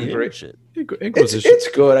all time great. Shit. It's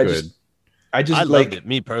good. I loved it,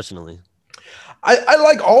 me personally. I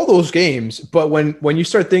like all those games, but when you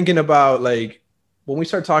start thinking about like when we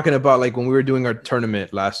start talking about like when we were doing our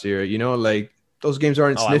tournament last year, like those games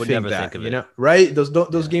aren't sniffing that, right?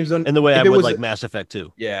 Those games don't. In the way I would like Mass Effect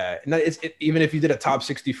 2. Yeah, even if you did a top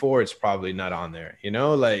 64, it's probably not on there.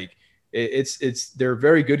 Like they're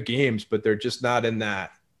very good games, but they're just not in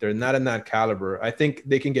that. They're not in that caliber. I think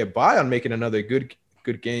they can get by on making another good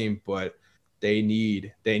game, but they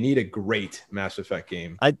need a great Mass Effect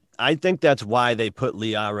game. I think that's why they put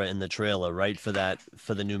Liara in the trailer, right? For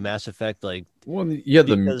the new Mass Effect, like. Well, yeah,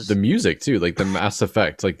 the music too, like the Mass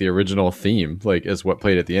Effect, like the original theme, like is what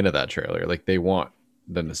played at the end of that trailer. Like they want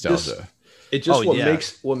the nostalgia.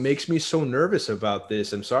 What makes me so nervous about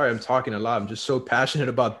this. I'm sorry, I'm talking a lot. I'm just so passionate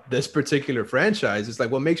about this particular franchise. It's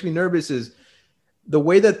like what makes me nervous is the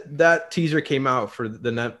way that teaser came out for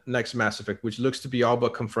the next Mass Effect, which looks to be all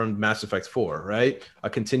but confirmed Mass Effect 4, right? A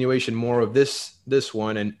continuation more of this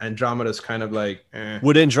one, and Andromeda's kind of like,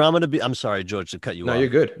 Would Andromeda be? I'm sorry, George, to cut you off. No, you're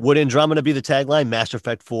good. Would Andromeda be the tagline? Mass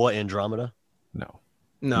Effect 4 Andromeda? No.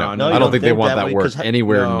 I don't think they want that word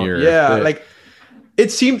anywhere near. Yeah, like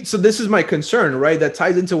it seems. So this is my concern, right? That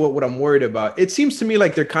ties into what I'm worried about. It seems to me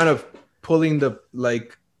like they're kind of pulling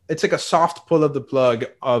it's like a soft pull of the plug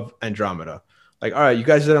of Andromeda. Like, all right, you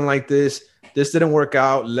guys didn't like this. This didn't work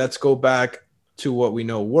out. Let's go back to what we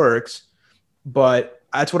know works. But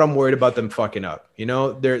that's what I'm worried about them fucking up.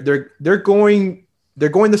 They're going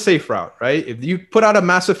the safe route, right? If you put out a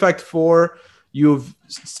Mass Effect 4, you've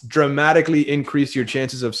dramatically increased your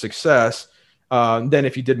chances of success than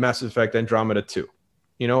if you did Mass Effect Andromeda 2.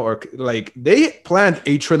 Or like they planned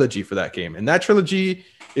a trilogy for that game, and that trilogy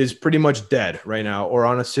is pretty much dead right now, or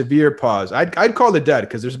on a severe pause. I'd call it dead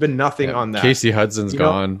because there's been nothing on that. Casey Hudson's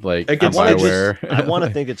gone. Like BioWare. I want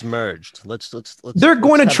to think it's merged. Let's. They're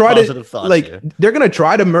going to try to here. They're going to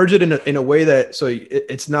try to merge it in a way that so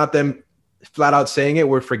it's not them flat out saying it.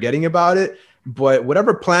 We're forgetting about it. But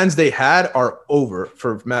whatever plans they had are over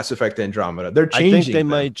for Mass Effect Andromeda. They're changing. I think they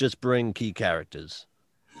might just bring key characters.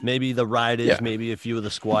 Maybe the riders, maybe a few of the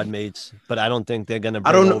squad mates, but I don't think they're going to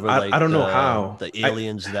bring over I don't know how the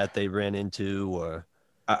aliens that they ran into, or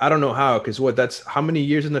I don't know how, because that's how many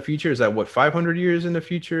years in the future? Is that 500 years in the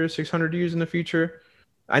future, 600 years in the future?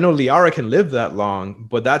 I know Liara can live that long,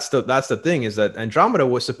 but that's the thing, is that Andromeda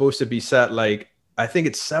was supposed to be set like I think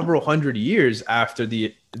it's several hundred years after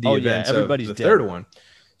the events of the third one.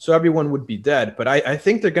 So everyone would be dead. But I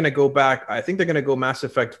think they're going to go back. I think they're going to go Mass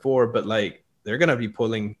Effect 4, but like they're going to be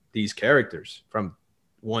pulling these characters from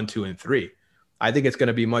 1, 2, and 3. I think it's going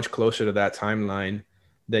to be much closer to that timeline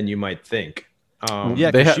than you might think.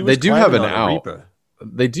 They do have an out.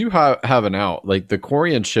 They do have an out. Like the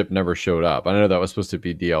Quarian ship never showed up. I know that was supposed to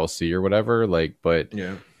be DLC or whatever. Like, but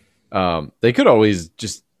they could always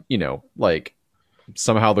just like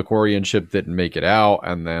somehow the Quarian ship didn't make it out,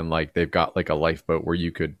 and then like they've got like a lifeboat where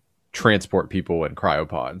you could transport people in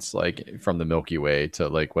cryopods, like from the Milky Way to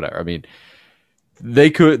like whatever. I mean, They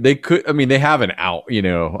could. I mean, they have an out,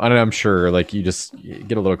 and I'm sure like you just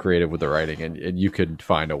get a little creative with the writing, and you could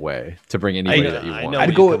find a way to bring anybody that you I want. know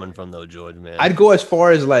where you're coming from, though, George. Man, I'd go as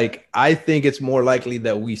far as like I think it's more likely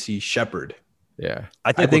that we see Shepard. Yeah,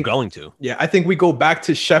 I think we're going to. Yeah, I think we go back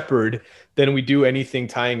to Shepard than we do anything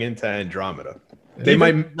tying into Andromeda. They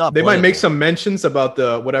might make some mentions about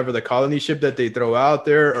the colony ship that they throw out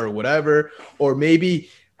there or whatever, or maybe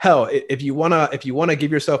hell, if you wanna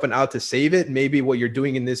give yourself an out to save it, maybe what you're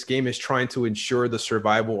doing in this game is trying to ensure the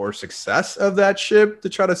survival or success of that ship to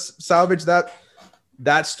try to salvage that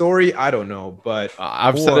story. I don't know, but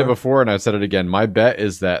I've said it before and I've said it again. My bet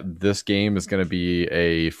is that this game is going to be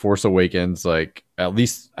a Force Awakens. Like at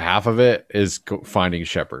least half of it is finding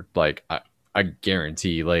Shepard. Like I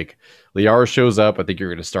guarantee. Like Liara shows up. I think you're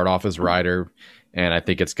going to start off as Ryder, and I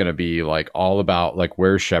think it's going to be like all about like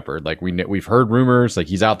where's Shepard. Like we've heard rumors like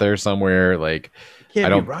he's out there somewhere. Like he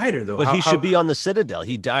can't be Ryder though. But he should be on the Citadel.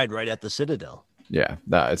 He died right at the Citadel. Yeah,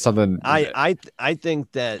 it's something. I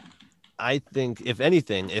think if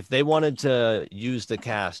anything, if they wanted to use the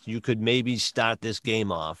cast, you could maybe start this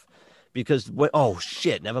game off because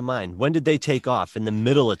never mind. When did they take off? In the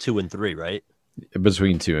middle of 2 and 3, right?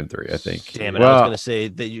 Between 2 and 3, I think. Damn it! I was going to say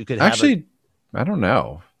that you could actually. I don't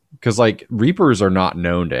know because like Reapers are not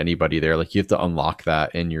known to anybody there. Like you have to unlock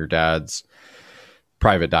that in your dad's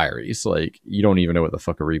private diaries. Like you don't even know what the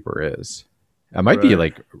fuck a Reaper is. It might be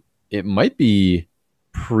like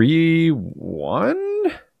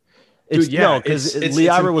pre-1. No, because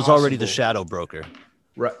Liara was already the shadow broker.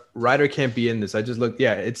 Ryder can't be in this. I just looked.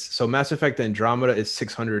 Yeah, so Mass Effect Andromeda is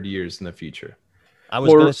 600 years in the future. I was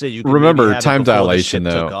going to say you could remember time dilation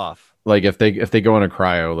though. Took off. Like if they go in a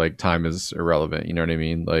cryo, like time is irrelevant. You know what I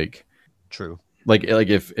mean? Like true. Like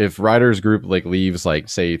if Ryder's group like leaves like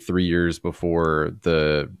say 3 years before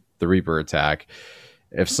the Reaper attack.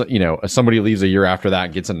 If somebody leaves a year after that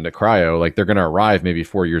and gets into cryo, like they're going to arrive maybe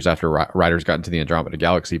 4 years after Ryder's got into the Andromeda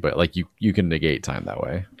Galaxy, but like you can negate time that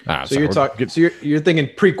way. So you're thinking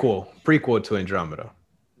prequel to Andromeda.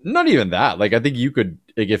 Not even that. Like I think you could,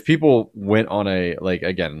 like, if people went on a like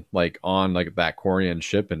on that Quarian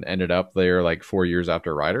ship and ended up there like 4 years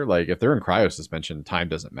after Ryder, like if they're in cryo suspension, time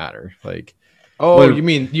doesn't matter. Like you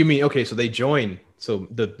mean okay? So they join. So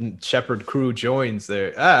the Shepard crew joins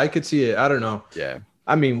there. I could see it. I don't know. Yeah.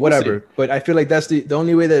 I mean, whatever. But I feel like that's the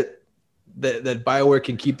only way that BioWare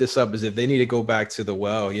can keep this up is if they need to go back to the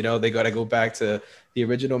well. They got to go back to the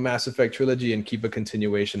original Mass Effect trilogy and keep a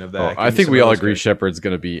continuation of that. I think we all agree Shepard's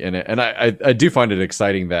going to be in it. And I do find it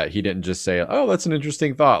exciting that he didn't just say, oh, that's an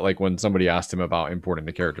interesting thought. Like when somebody asked him about importing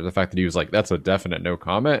the character, the fact that he was like, that's a definite no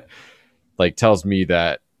comment, like tells me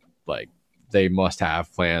that like they must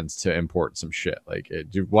have plans to import some shit. Like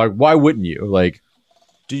why wouldn't you? Like,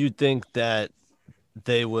 do you think that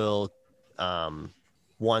they will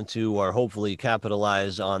want to or hopefully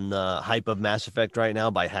capitalize on the hype of Mass Effect right now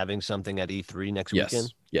by having something at E3 next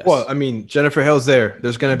weekend? Yes. Well, I mean, Jennifer Hale's there.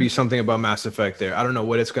 There's going to be something about Mass Effect there. I don't know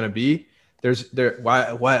what it's going to be.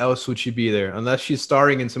 Why else would she be there? Unless she's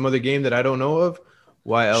starring in some other game that I don't know of.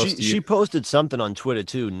 Why else? She posted something on Twitter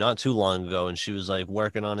too, not too long ago, and she was like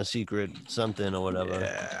working on a secret something or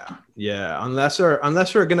whatever. Yeah. Unless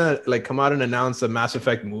they're gonna like come out and announce a Mass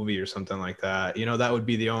Effect movie or something like that, that would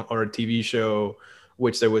be or a TV show,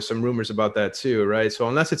 which there was some rumors about that too, right? So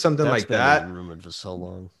unless it's something like that, rumored for so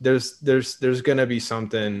long, there's gonna be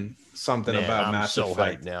something about Mass Effect. I'm so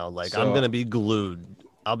hyped now, like I'm gonna be glued.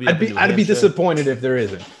 I'd be disappointed if there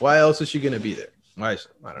isn't. Why else is she gonna be there? I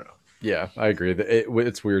don't know. Yeah, I agree.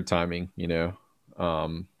 It's weird timing,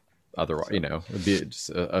 Otherwise, it'd be just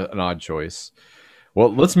an odd choice.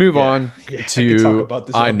 Well, let's move on to.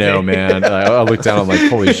 I know, man. I looked down. I'm like,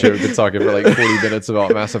 holy shit, we've been talking for like 40 minutes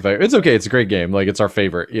about Mass Effect. It's okay. It's a great game. Like, it's our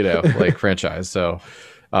favorite, like franchise. So,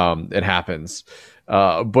 it happens.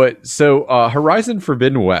 But Horizon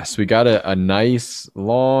Forbidden West, we got a nice,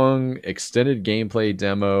 long, extended gameplay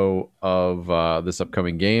demo of this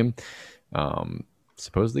upcoming game.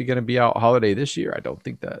 Supposedly going to be out holiday this year. I don't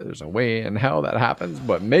think that there's a way in hell that happens,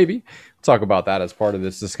 but maybe we'll talk about that as part of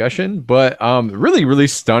this discussion. But really, really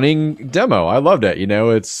stunning demo. I loved it.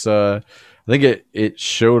 It's I think it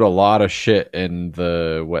showed a lot of shit in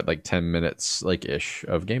the 10 minutes ish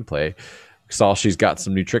of gameplay. Saw she's got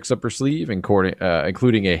some new tricks up her sleeve, including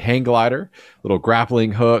a hang glider, little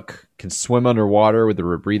grappling hook, can swim underwater with a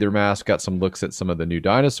rebreather mask. Got some looks at some of the new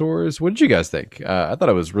dinosaurs. What did you guys think? I thought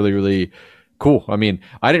it was really, really cool. I mean,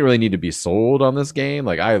 I didn't really need to be sold on this game.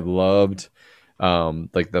 Like I loved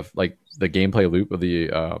the gameplay loop of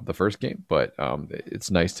the first game, but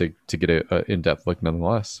it's nice to get a in-depth look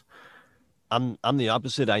nonetheless. I'm the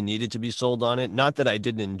opposite. I needed to be sold on it. Not that I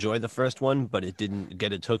didn't enjoy the first one, but it didn't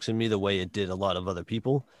get its hooks in me the way it did a lot of other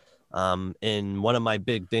people. And one of my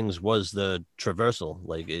big things was the traversal.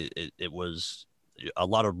 Like it was a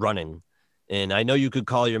lot of running, and I know you could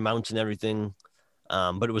call your mounts and everything,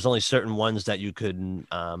 but it was only certain ones that you could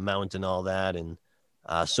mount and all that. And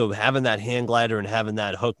so having that hand glider and having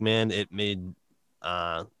that hook, man, it made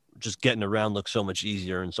just getting around look so much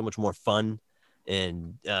easier and so much more fun.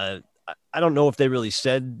 And I don't know if they really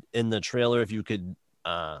said in the trailer if you could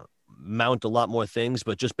mount a lot more things,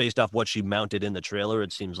 but just based off what she mounted in the trailer,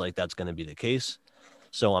 it seems like that's going to be the case.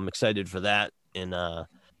 So I'm excited for that. And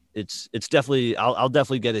it's definitely, I'll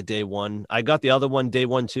definitely get it day one. I got the other one day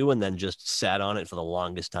one too, and then just sat on it for the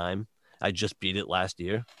longest time. I just beat it last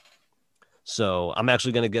year. So I'm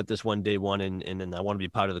actually going to get this one day one, and I want to be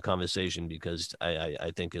part of the conversation because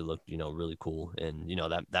I think it looked, really cool. And,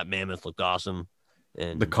 that mammoth looked awesome.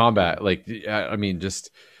 And the combat, like, I mean,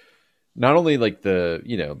 just not only like the,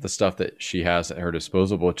 the stuff that she has at her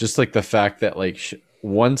disposal, but just like the fact that like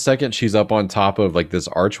 1 second she's up on top of like this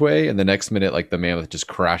archway, and the next minute, like the mammoth just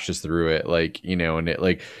crashes through it. Like, and it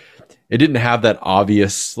like, it didn't have that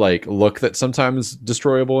obvious like look that sometimes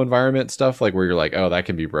destroyable environment stuff, like where you're like, oh, that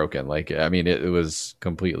can be broken. Like, I mean, it was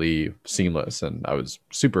completely seamless, and I was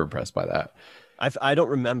super impressed by that. I don't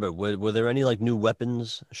remember. Were there any like new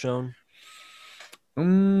weapons shown?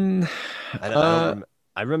 I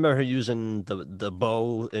I remember her using the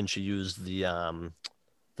bow, and she used the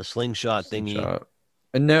slingshot thingy.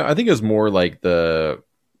 And no, I think it was more like the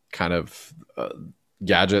kind of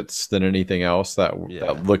gadgets than anything else that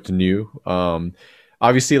looked new.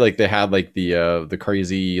 Obviously, like they had like the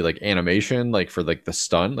crazy like animation, like for like the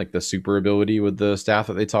stun, like the super ability with the staff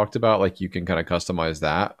that they talked about. Like you can kind of customize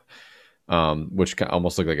that, which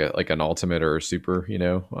almost look like an ultimate or a super,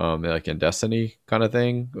 like in Destiny kind of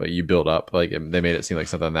thing. Like you build up, like they made it seem like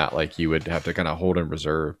something that like you would have to kind of hold in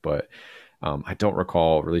reserve. But I don't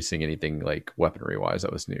recall releasing anything like weaponry wise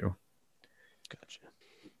that was new. Gotcha.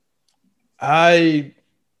 I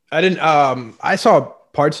didn't I saw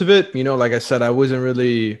parts of it, like I said, I wasn't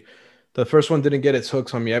really, the first one didn't get its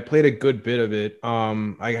hooks on me. I played a good bit of it.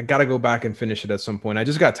 I got to go back and finish it at some point. I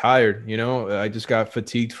just got tired, I just got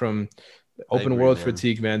fatigued from open world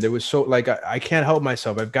fatigue, man. There was so like I can't help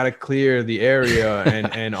myself. I've got to clear the area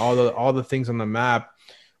and all the things on the map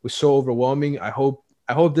was so overwhelming. I hope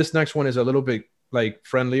this next one is a little bit like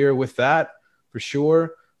friendlier with that for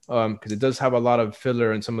sure. Because it does have a lot of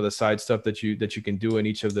filler and some of the side stuff that you can do in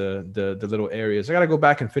each of the little areas. I got to go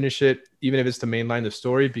back and finish it, even if it's to mainline the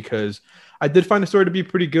story, because I did find the story to be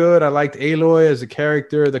pretty good. I liked Aloy as a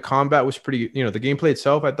character. The combat was pretty, the gameplay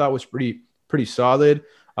itself I thought was pretty solid.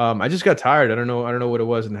 I just got tired. I don't know what it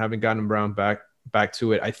was, and haven't gotten around back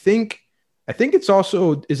to it. I think it's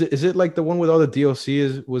also is it like the one with all the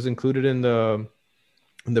DLC was included in the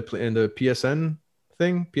PSN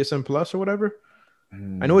thing, PSN Plus or whatever.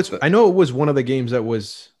 I know it was one of the games that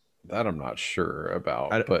was that I'm not sure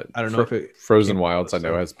about, but I don't know if it Frozen Wilds I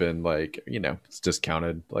know has been like, it's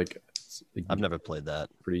discounted. Like I've never played that.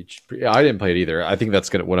 Pretty yeah, I didn't play it either. I think that's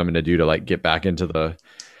what I'm gonna do to like get back into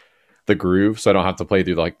the groove, so I don't have to play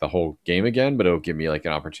through like the whole game again, but it'll give me like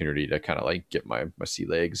an opportunity to kind of like get my sea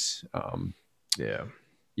legs. Yeah.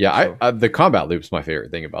 So. I the combat loop's my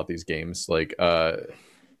favorite thing about these games. Like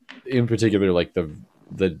in particular, like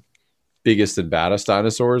the biggest and baddest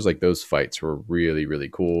dinosaurs, like those fights were really, really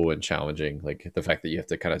cool and challenging. Like the fact that you have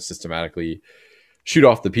to kind of systematically shoot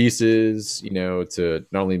off the pieces, to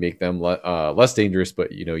not only make them less dangerous,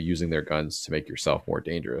 but using their guns to make yourself more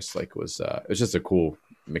dangerous. Like was just a cool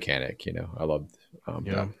mechanic. I loved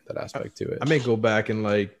that aspect to it. I may go back and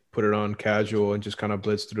like put it on casual and just kind of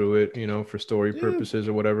blitz through it, for story purposes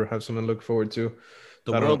or whatever. Have something to look forward to.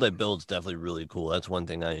 The world they build's definitely really cool. That's one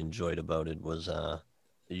thing I enjoyed about it was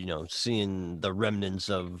seeing the remnants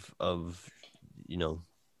of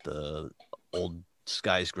the old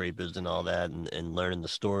skyscrapers and all that, and learning the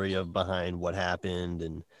story behind what happened,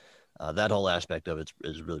 and that whole aspect of it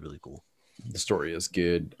is really, really cool. The story is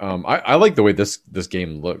good. I like the way this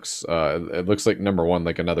game looks. It looks like, number one,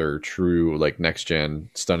 like another true like next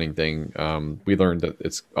gen stunning thing. We learned that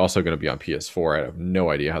it's also going to be on PS4. I have no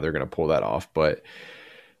idea how they're going to pull that off, but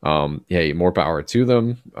hey, more power to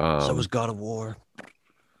them. So was God of War.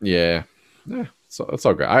 Yeah, so it's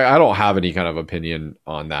all good. I don't have any kind of opinion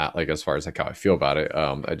on that, like as far as like how I feel about it.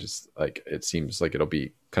 I just like, it seems like it'll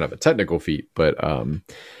be kind of a technical feat, but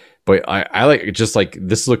I like it. Just like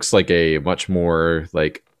this looks like a much more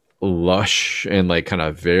like lush and like kind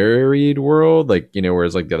of varied world, like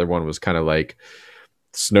whereas like the other one was kind of like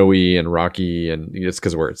snowy and rocky, and it's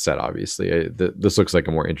because where it's set. Obviously, this looks like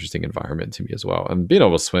a more interesting environment to me as well. And being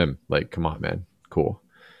able to swim, like, come on, man, cool.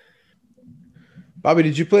 Bobby,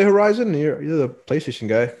 did you play Horizon? You're the PlayStation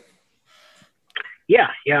guy. Yeah,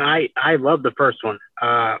 I love the first one.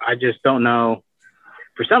 I just don't know.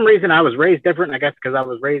 For some reason, I was raised different. I guess because I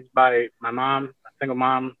was raised by my mom, a single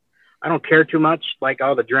mom. I don't care too much, like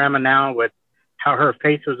all the drama now with how her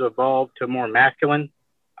face has evolved to more masculine.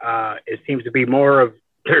 It seems to be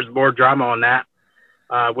there's more drama on that,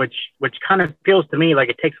 which kind of feels to me like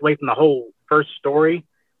it takes away from the whole first story,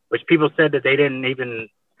 which people said that they didn't even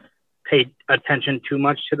pay attention too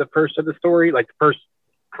much to the first of the story, like the first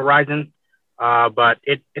Horizon. But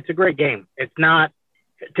it's a great game. It's not,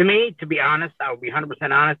 to me, to be honest, I will be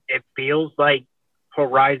 100% honest. It feels like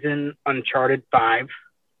Horizon Uncharted 5,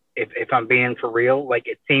 if I'm being for real. Like,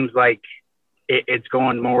 it seems like it's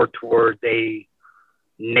going more towards a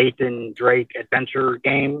Nathan Drake adventure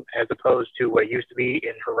game as opposed to what used to be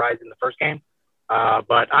in Horizon, the first game.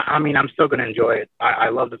 But I mean, I'm still going to enjoy it. I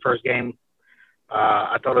love the first game.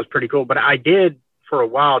 I thought it was pretty cool, but I did for a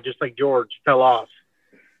while, just like George, fell off,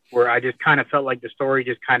 where I just kind of felt like the story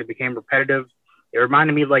just kind of became repetitive. It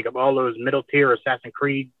reminded me like of all those middle tier Assassin's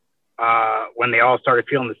Creed when they all started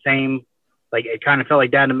feeling the same. Like, it kind of felt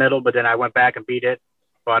like that in the middle, but then I went back and beat it.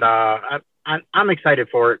 But I'm excited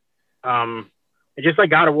for it. And just like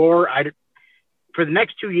God of War, for the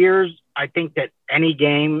next 2 years, I think that any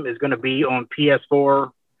game is going to be on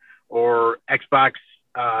PS4 or Xbox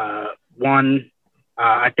One.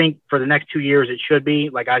 I think for the next 2 years, it should be.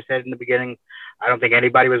 Like I said in the beginning, I don't think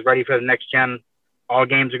anybody was ready for the next gen. All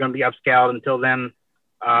games are going to be upscaled until then.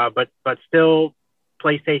 But still,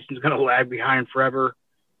 PlayStation's going to lag behind forever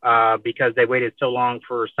because they waited so long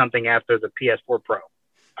for something after the PS4 Pro.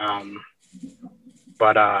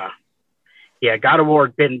 Yeah, God of War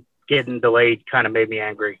been getting delayed kind of made me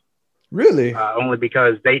angry. Really? Only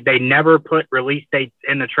because they never put release dates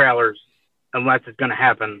in the trailers unless it's going to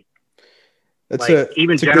happen. That's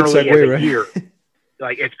even it's a generally good segue, as a right? year.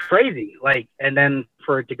 Like, it's crazy. Like, and then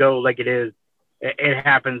for it to go like it is, it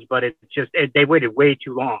happens, but it's just, they waited way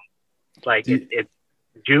too long. Like, it's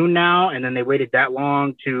June now, and then they waited that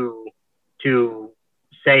long to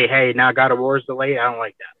say, hey, now God of War is delayed. I don't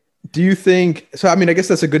like that. Do you think so? I mean, I guess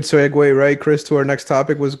that's a good segue, right, Chris, to our next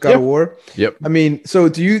topic was God of War. Yep. I mean, so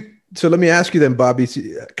let me ask you then, Bobby,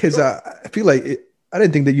 because I feel like I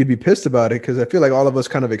didn't think that you'd be pissed about it because I feel like all of us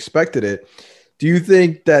kind of expected it. Do you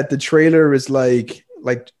think that the trailer is like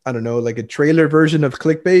I don't know, like a trailer version of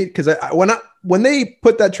clickbait? Because when they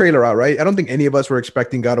put that trailer out, right, I don't think any of us were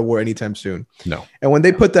expecting God of War anytime soon. No. And when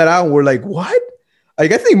they put that out, we're like, what?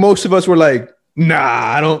 Like, I think most of us were like,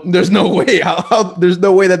 nah, there's no way. There's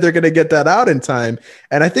no way that they're going to get that out in time.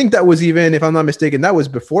 And I think that was even, if I'm not mistaken, that was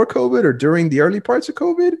before COVID or during the early parts of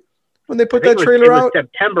COVID when they put that trailer out.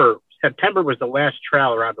 September was the last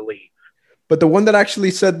trailer, I believe. But the one that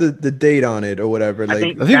actually said the date on it or whatever. I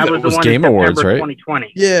think that was Game Awards, right?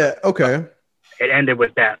 2020. Yeah. Okay. It ended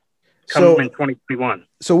with that. Coming in 2021.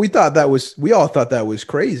 So we all thought that was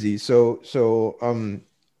crazy. So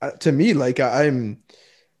to me, like I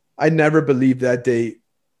never believed that date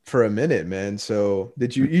for a minute, man. So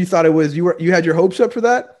did you thought it was, you had your hopes up for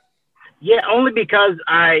that? Yeah, only because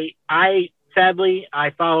I sadly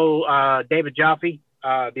follow David Jaffe,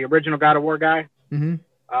 the original God of War guy. Mm-hmm.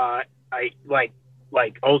 I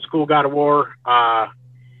like old school God of War.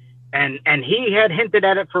 And he had hinted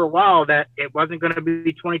at it for a while that it wasn't going to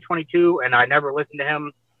be 2022, and I never listened to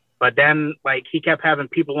him. But then, like, he kept having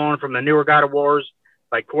people on from the newer God of Wars,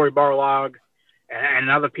 like Cory Barlog and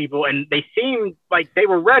other people, and they seemed like they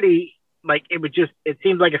were ready. Like, it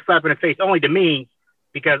seemed like a slap in the face, only to me,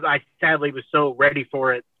 because I sadly was so ready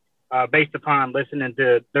for it, based upon listening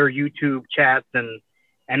to their YouTube chats and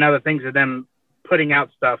other things of them putting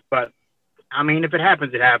out stuff. But I mean, if it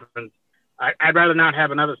happens, it happens. I'd rather not have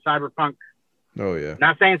another Cyberpunk. Oh yeah.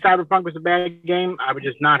 Not saying Cyberpunk was a bad game. I would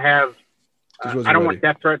just not have. I don't want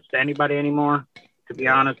death threats to anybody anymore, to be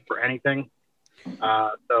honest, for anything.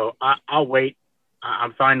 So I'll wait.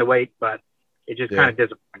 I'm fine to wait, but it's just kind of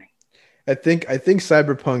disappointing. I think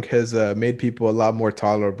Cyberpunk has made people a lot more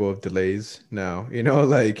tolerable of delays now. You know,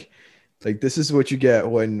 like this is what you get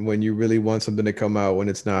when you really want something to come out when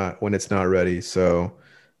it's not ready. So.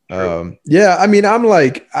 Yeah, I mean,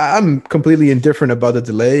 I'm completely indifferent about the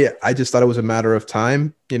delay. I just thought it was a matter of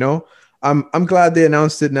time, you know. I'm glad they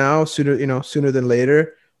announced it now sooner than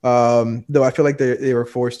later. Though I feel like they were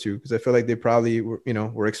forced to, because I feel like they probably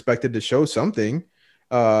were expected to show something,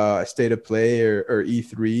 State of Play or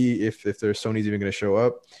E3 if their Sony's even going to show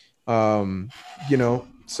up.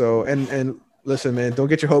 So and Listen, man, don't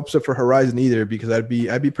get your hopes up for Horizon either, because I'd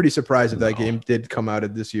be pretty surprised if that game did come out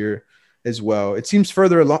of this year as well. It seems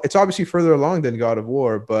further along. It's obviously further along than God of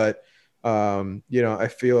War, but I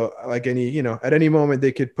feel like at any moment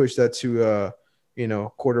they could push that to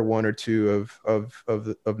quarter 1 or 2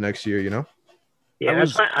 of next year. Yeah,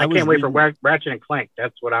 I can't wait for Ratchet and Clank.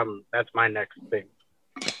 That's my next big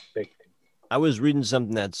thing. I was reading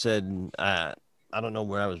something that said, I don't know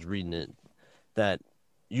where I was reading it, that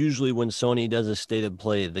usually when Sony does a state of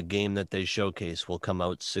play, the game that they showcase will come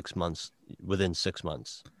out within 6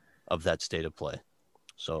 months of that state of play.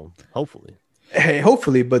 So hopefully. Hey,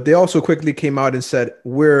 hopefully, but they also quickly came out and said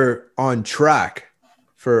we're on track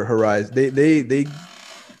for Horizon.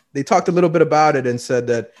 They talked a little bit about it and said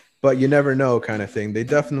that, but you never know, kind of thing. They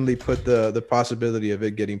definitely put the possibility of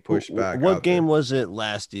it getting pushed back. What game was it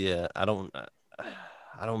last year? I don't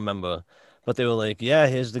remember. But they were like, yeah,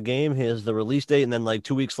 here's the game, here's the release date, and then like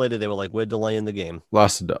 2 weeks later, they were like, we're delaying the game.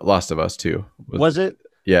 Last of Us 2. Was it?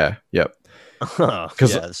 Yeah. Yep. Yeah,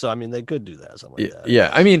 so I mean, they could do that. Something like that. Yeah,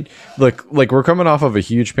 I mean, look, like we're coming off of a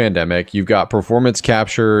huge pandemic. You've got performance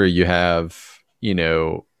capture. You have,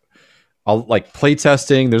 like play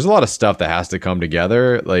testing. There's a lot of stuff that has to come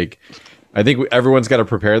together. Like, I think everyone's got to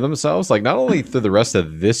prepare themselves. Like, not only through the rest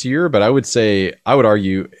of this year, but I would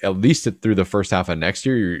argue at least through the first half of next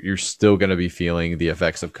year, you're still going to be feeling the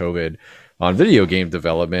effects of COVID on video game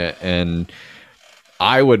development. And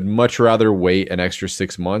I would much rather wait an extra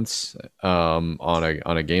 6 months on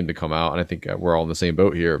a game to come out, and I think we're all in the same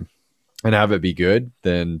boat here, and have it be good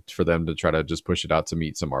than for them to try to just push it out to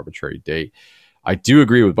meet some arbitrary date. I do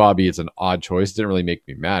agree with Bobby. It's an odd choice. It didn't really make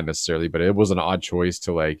me mad necessarily, but it was an odd choice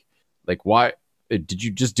to like why did you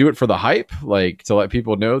just do it for the hype? Like to let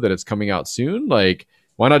people know that it's coming out soon? Like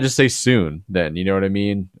why not just say soon then? You know what I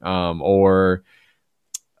mean? Or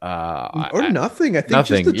nothing. I think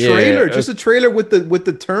nothing. Just a trailer, just a trailer with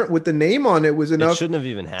the name on it was enough. It shouldn't have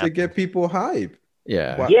even happened to get people hype.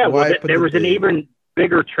 Yeah. There was an even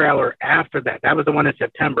bigger trailer after that. That was the one in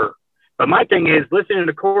September. But my thing is, listening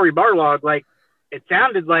to Cory Barlog, like it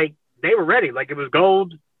sounded like they were ready. Like it was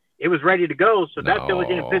gold. It was ready to go. So that's the only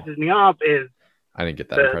thing that pisses me off is I didn't get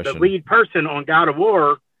that impression. The lead person on God of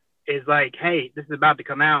War is like, hey, this is about to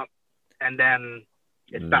come out, and then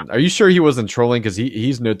it stopped. Are you sure he wasn't trolling? Because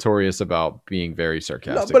he's notorious about being very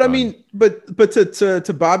sarcastic. No, but I mean, but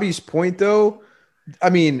to Bobby's point though,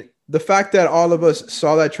 I mean, the fact that all of us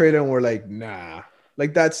saw that trailer and we're like, nah,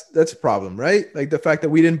 like that's a problem, right? Like the fact that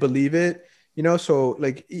we didn't believe it, so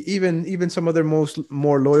like even some of their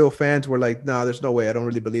more loyal fans were like, nah, there's no way. I don't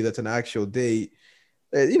really believe that's an actual date.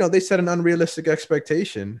 They set an unrealistic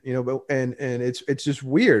expectation, but and it's just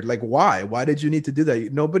weird. Like, why did you need to do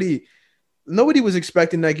that? Nobody was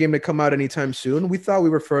expecting that game to come out anytime soon. We thought we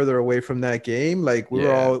were further away from that game. Like we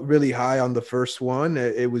were all really high on the first one.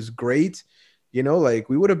 It was great. Like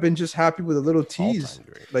we would have been just happy with a little tease.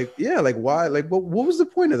 Like, yeah, like why? Like what was the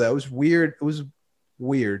point of that? It was weird. It was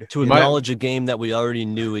weird. To acknowledge a game that we already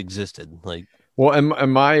knew existed. Like, well,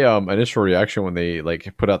 and my initial reaction when they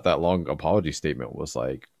like put out that long apology statement was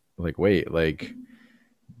like wait, like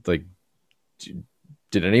did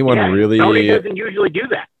anyone really? Sony doesn't usually do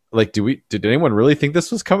that. Like, did anyone really think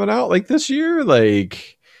this was coming out like this year?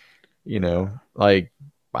 Like, like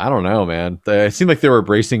I don't know, man. It seemed like they were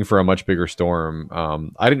bracing for a much bigger storm.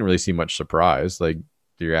 I didn't really see much surprise. Like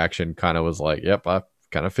the reaction kind of was like, yep, I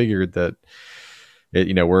kind of figured that.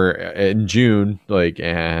 We're in June,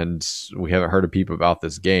 and we haven't heard a peep about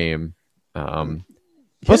this game.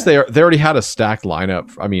 Plus, they already had a stacked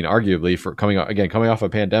lineup. I mean, arguably for coming off a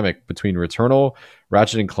pandemic between Returnal,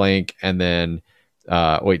 Ratchet and Clank, and then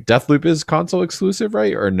Deathloop is console exclusive,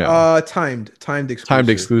 right? Or no? Timed exclusive. Timed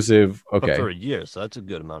exclusive. Okay, but for a year, so that's a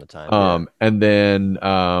good amount of time. And then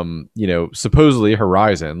supposedly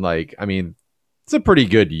Horizon. Like, I mean. It's a pretty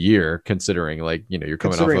good year considering you're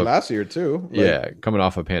coming off of last year too. Coming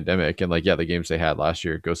off a pandemic and the games they had last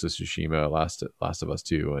year, Ghost of Tsushima, Last of Us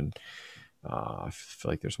 2, and I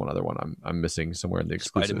feel like there's one other one I'm missing somewhere in the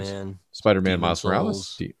exclusives. Spider-Man, Miles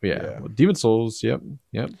Morales. Demon Souls. Yep.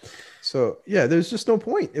 So there's just no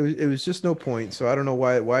point. It was just no point. So I don't know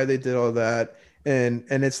why they did all that. And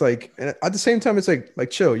it's like, and at the same time, it's like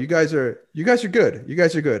chill. You guys are good. You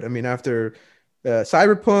guys are good. I mean, after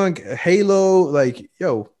Cyberpunk, Halo,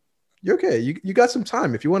 you're okay. You got some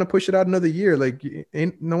time. If you want to push it out another year,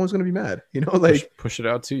 no one's gonna be mad. Push it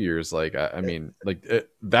out 2 years. I mean,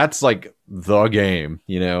 that's the game.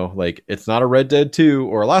 It's not a Red Dead 2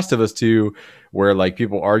 or a Last of Us 2 where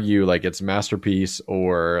people argue it's a masterpiece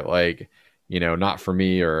or not for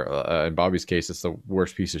me, or in Bobby's case, it's the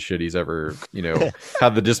worst piece of shit he's ever,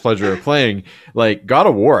 had the displeasure of playing. Like God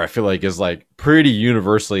of War, I feel like is like pretty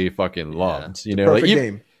universally fucking loved. Perfect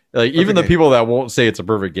game. Like even the people that won't say it's a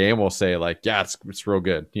perfect game will say like, yeah, it's real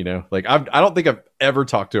good. Like I don't think I've ever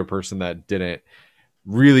talked to a person that didn't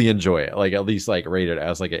really enjoy it. Like at least like rate it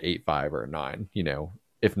as like an 8.5 or a 9.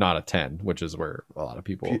 If not a 10, which is where a lot of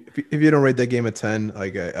people. If you don't rate that game a 10,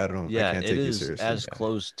 like I don't know. Yeah, I can't it take you is seriously. as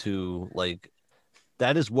close to like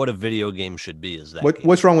that is what a video game should be. Is that game.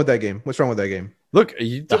 What's wrong with that game? What's wrong with that game? Look,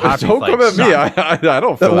 you The don't hockey come at fights me. suck. I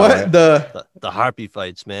don't The feel what? that way. the harpy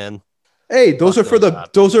fights, man? Hey, those Fuck are for those the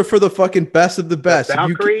up. those are for the fucking best of the best. If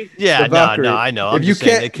you Valkyrie. Yeah, The no, Valkyrie. I know. if you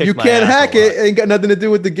can't hack it, it ain't got nothing to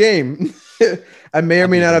do with the game. I may or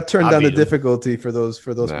may not have turned down the difficulty for those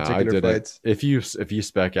No, I particular didn't. fights. If you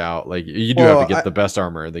spec out, like you do Well, have to get the best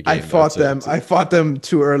armor in the game. I fought them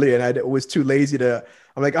too early, and I was too lazy to.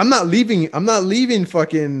 I'm like, I'm not leaving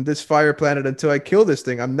fucking this fire planet until I kill this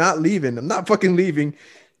thing. I'm not leaving. I'm not fucking leaving.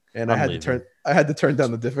 And I had to turn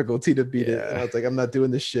down the difficulty to beat it. And I was like, I'm not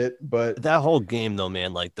doing this shit. But that whole game though,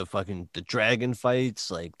 man, like the dragon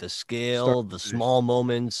fights, like the scale, the small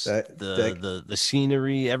moments, the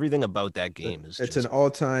scenery, everything about that game is it's just an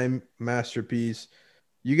all-time masterpiece.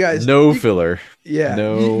 You guys, filler. Yeah,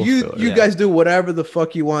 No you filler. guys do whatever the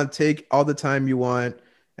fuck you want. Take all the time you want,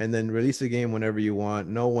 and then release the game whenever you want.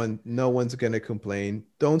 No one's gonna complain.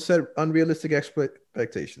 Don't set unrealistic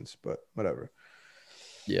expectations, but whatever.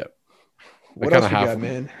 Yeah. What else you got,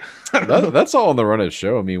 man? That's all on the run of the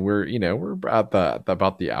show. I mean, we're at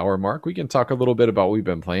about the hour mark. We can talk a little bit about what we've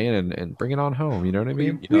been playing and bring it on home. You know what I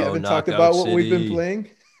mean? We haven't talked about what we've been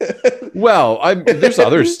playing. Well, there's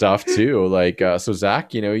other stuff too. Like, so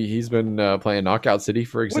Zach, he's been playing Knockout City,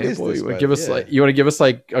 for example. this, You want bud? to give us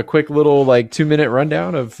like a quick little like 2-minute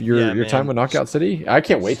rundown of your man. time with Knockout City? I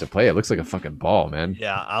can't wait to play. It looks like a fucking ball, man.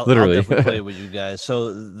 Yeah, I'll Literally. definitely play with you guys.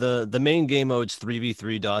 So the main game mode's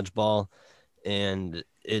 3v3 dodgeball, and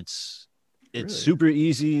it's Really? super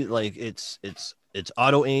easy. Like it's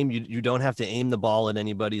auto aim. You don't have to aim the ball at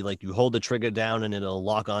anybody. Like you hold the trigger down and it'll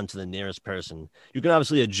lock on to the nearest person. You can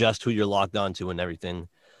obviously adjust who you're locked onto and everything,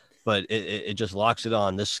 but it just locks it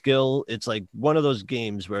on. The skill, it's like one of those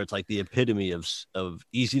games where it's like the epitome of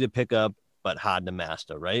easy to pick up but hard to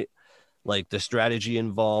master, right? Like the strategy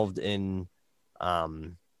involved in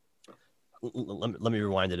let me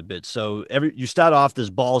rewind it a bit. So you start off, there's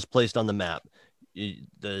balls placed on the map.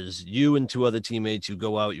 There's you and 2 other teammates. You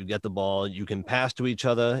go out, you get the ball, you can pass to each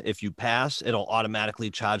other. If you pass, it'll automatically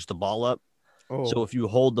charge the ball up. So if you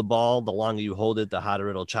hold the ball, the longer you hold it, the harder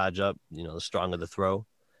it'll charge up, the stronger the throw.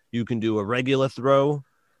 You can do a regular throw.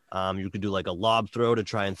 You could do like a lob throw to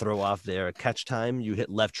try and throw off their catch time. You hit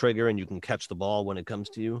left trigger and you can catch the ball when it comes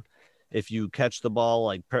to you. If you catch the ball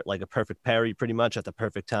like a perfect parry, pretty much at the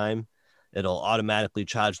perfect time, it'll automatically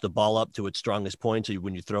charge the ball up to its strongest point. So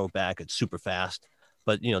when you throw it back, it's super fast.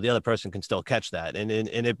 But, the other person can still catch that. And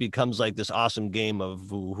it becomes like this awesome game of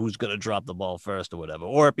who's going to drop the ball first or whatever.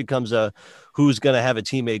 Or it becomes who's going to have a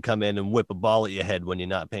teammate come in and whip a ball at your head when you're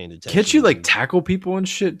not paying attention. Can't you like tackle people and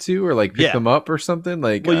shit too? Or like pick them up or something?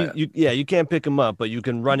 Like, well, you can't pick them up, but you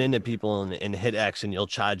can run into people and hit X and you'll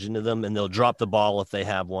charge into them and they'll drop the ball if they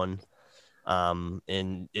have one.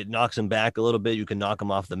 And it knocks them back a little bit. You can knock them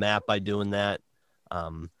off the map by doing that.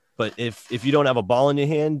 But if you don't have a ball in your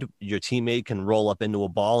hand, your teammate can roll up into a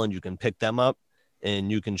ball and you can pick them up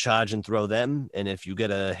and you can charge and throw them. And if you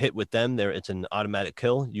get a hit with them it's an automatic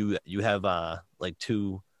kill. You have like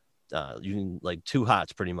two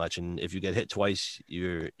hots pretty much. And if you get hit twice,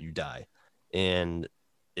 you die. And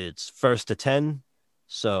it's first to 10.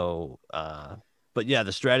 So, but yeah,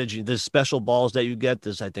 the strategy, there's special balls that you get.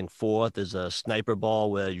 There's, I think 4. There's a sniper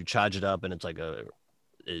ball where you charge it up and it's like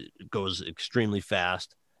it goes extremely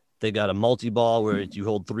fast. They got a multi-ball where you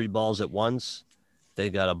hold 3 balls at once.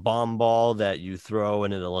 They got a bomb ball that you throw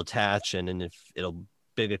and it'll attach and then if it'll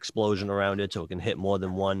big explosion around it so it can hit more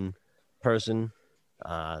than one person.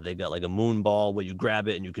 They got like a moon ball where you grab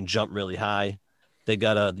it and you can jump really high. They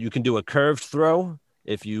got you can do a curved throw.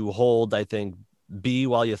 If you hold, I think, B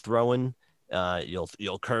while you're throwing,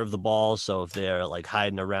 you'll curve the ball. So if they're like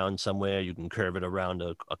hiding around somewhere, you can curve it around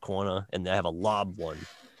a corner. And they have a lob one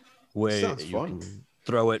where you can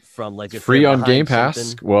throw it from like if free on Game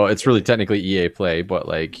Pass. Well, it's really technically EA Play, but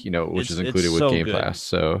like which is included with Game Pass.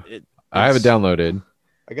 So I have it downloaded.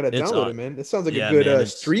 I gotta download it, man. It sounds like a good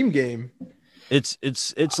stream game. It's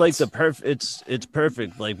like it's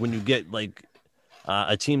perfect. Like when you get like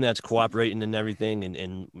a team that's cooperating and everything,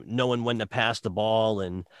 and knowing when to pass the ball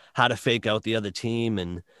and how to fake out the other team,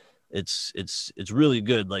 and it's really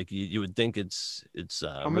good. Like you would think it's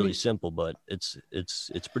really simple, but it's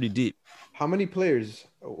pretty deep. How many players?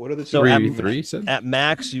 What are the so three? At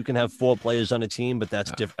max, you can have 4 players on a team, but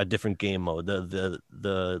that's a different game mode. The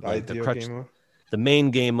game mode? The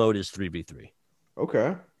main game mode is 3v3.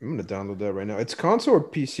 Okay, I'm gonna download that right now. It's console or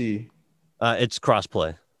PC? It's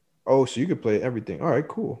crossplay. Oh, so you could play everything. All right,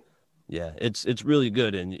 cool. Yeah, it's really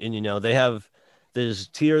good, and you know there's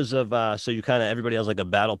tiers of so you kind of everybody has like a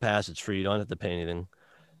battle pass. It's free. You don't have to pay anything.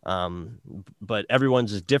 But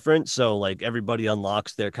everyone's is different, so like everybody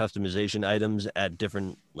unlocks their customization items at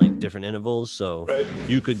different intervals. So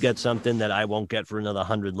you could get something that I won't get for another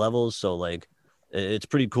 100 levels. So like it's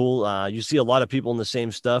pretty cool. You see a lot of people in the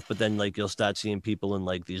same stuff, but then like you'll start seeing people in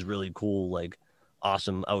like these really cool like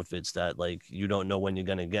awesome outfits that like you don't know when you're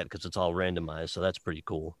gonna get because it's all randomized. So that's pretty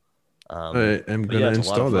cool. I'm gonna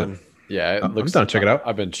install that. Yeah, I'm down to check it out.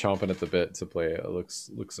 I've been chomping at the bit to play it. It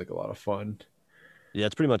looks like a lot of fun. Yeah,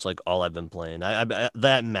 it's pretty much like all I've been playing. I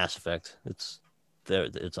that and Mass Effect. It's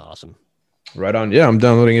awesome. Right on. Yeah, I'm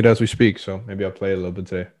downloading it as we speak, so maybe I'll play it a little bit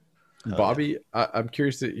today. Bobby, yeah. I'm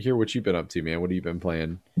curious to hear what you've been up to, man. What have you been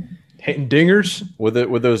playing? Hitting dingers with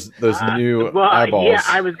those new eyeballs. Yeah,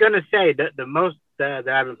 I was gonna say that the most that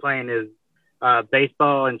I've been playing is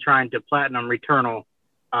baseball and trying to platinum Returnal.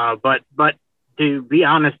 But to be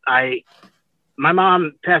honest, my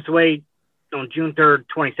mom passed away on June 3rd,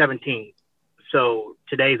 2017. So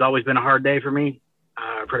today's always been a hard day for me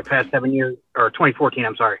for the past 7 years, or 2014,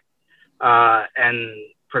 I'm sorry. And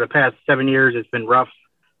for the past 7 years, it's been rough.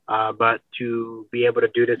 But to be able to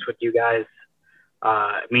do this with you guys,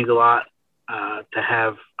 it means a lot to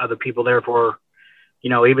have other people there for, you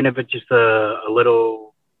know, even if it's just a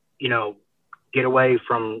little, you know, get away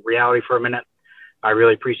from reality for a minute. I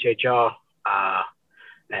really appreciate y'all.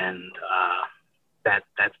 And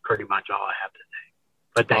that's pretty much all I have to say.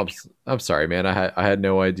 But thank you. I'm sorry, man. I had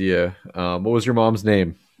no idea. What was your mom's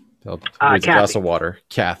name? I'll raise a Kathy. glass of water.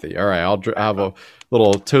 Kathy. All right. I'll have a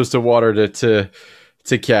little toast of water to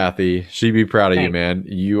Kathy. She'd be proud of you, man.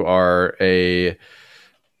 You are a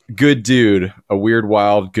good dude, a weird,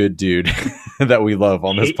 wild, good dude that we love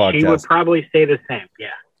on this podcast. She would probably say the same.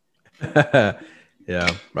 Yeah.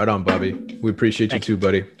 Yeah. Right on, Bobby. We appreciate you too,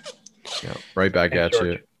 buddy. Yeah, right back Thanks, at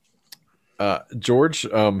you. George,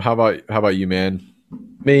 how about you, man?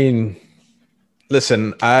 I mean,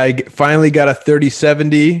 listen, I finally got a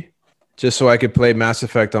 3070 just so I could play Mass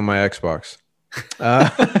Effect on my Xbox.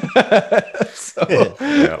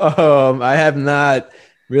 I have not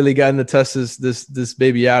really gotten to test this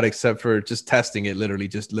baby out except for just testing it, literally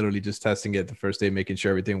just testing it the first day, making sure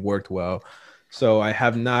everything worked well. So I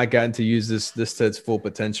have not gotten to use this to its full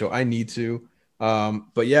potential. I need to.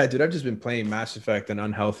 But yeah, dude, I've just been playing Mass Effect an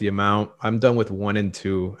unhealthy amount. I'm done with 1 and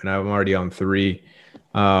 2, and I'm already on 3.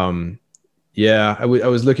 Yeah, I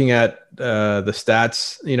was looking at the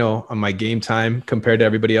stats, you know, on my game time compared to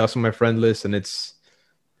everybody else on my friend list, and it's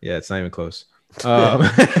not even close.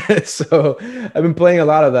 So I've been playing a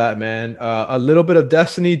lot of that, man. A little bit of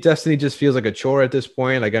Destiny. Destiny just feels like a chore at this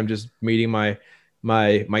point. Like I'm just meeting my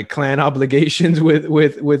clan obligations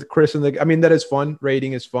with Chris and I mean, that is fun.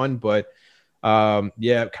 Raiding is fun, but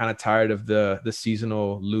yeah, I'm kind of tired of the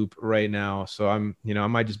seasonal loop right now. So I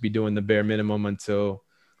might just be doing the bare minimum until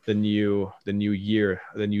the new year,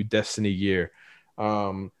 the new Destiny year.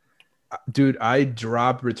 Dude, I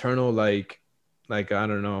dropped Returnal like I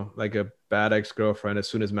don't know, like a bad ex-girlfriend as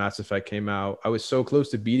soon as Mass Effect came out. I was so close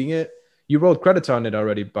to beating it. You rolled credits on it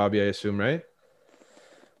already, Bobby, I assume, right?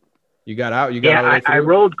 You got out. I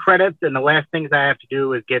rolled credits, and the last things I have to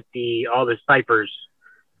do is get all the ciphers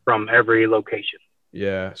from every location.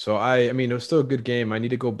 Yeah. So I mean, it was still a good game. I need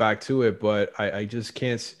to go back to it, but I just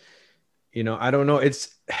can't, I don't know.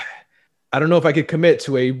 I don't know if I could commit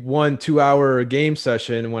to a 1-2 hour game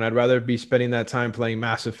session when I'd rather be spending that time playing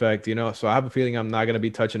Mass Effect, so I have a feeling I'm not going to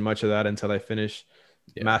be touching much of that until I finish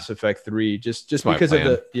Mass Effect 3, just because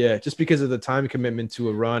of the time commitment to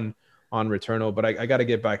a run on Returnal, but I got to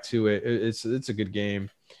get back to it. It's a good game.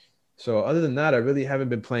 So other than that, I really haven't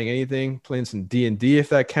been playing anything, playing some D&D if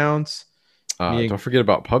that counts. Don't forget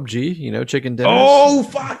about PUBG, chicken dinners. Oh,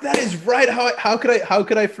 fuck, that is right. How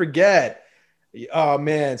could I forget? Oh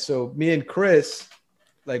man, so me and Chris,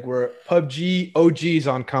 like, we're PUBG OGs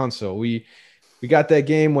on console. We got that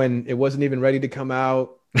game when it wasn't even ready to come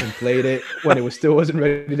out and played it when it still wasn't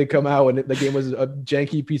ready to come out, when the game was a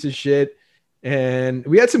janky piece of shit. And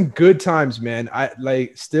we had some good times, man. I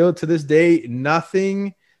like, still to this day,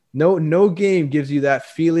 no game gives you that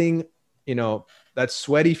feeling, that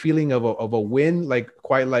sweaty feeling of a win, like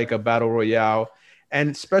quite like a battle royale.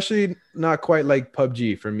 and especially not quite like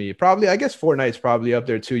PUBG for me. Probably, I guess Fortnite's probably up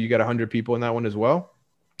there too. You got 100 people in that one as well.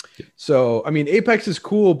 So, I mean, Apex is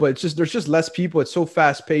cool, but there's just less people. It's so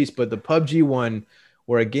fast paced. But the PUBG one,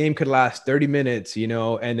 where a game could last 30 minutes, you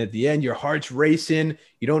know, and at the end your heart's racing,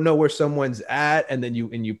 you don't know where someone's at, and then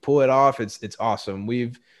you pull it off. It's awesome.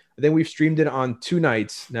 We've streamed it on 2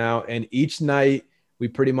 nights now, and each night we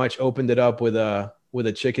pretty much opened it up with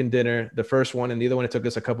a chicken dinner. The first one, and the other one, it took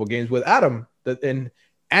us a couple games with Adam, and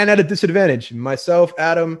at a disadvantage. Myself,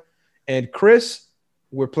 Adam, and Chris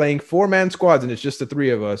were playing 4-man squads, and it's just the 3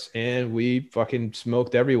 of us, and we fucking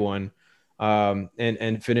smoked everyone.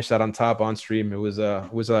 And finished that on top on stream. It was a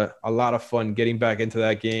lot of fun getting back into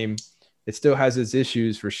that game. It still has its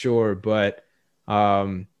issues for sure, but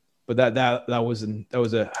that was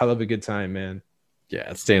a hell of a good time, man. Yeah,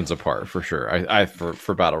 it stands apart for sure. I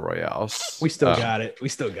for battle royales. We still got it. We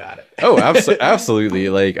still got it. Oh, absolutely.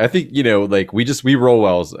 Like, I think, you know, like we roll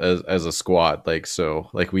well as a squad. Like, so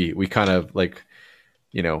like we kind of like,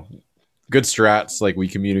 you know, good strats, like we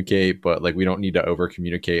communicate, but like we don't need to over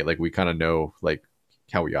communicate. Like we kind of know like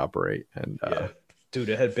how we operate. And dude,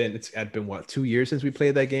 it had been what, 2 years since we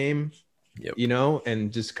played that game. Yep. You know,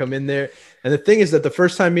 and just come in there. And the thing is that the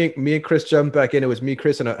first time me and Chris jumped back in, it was me,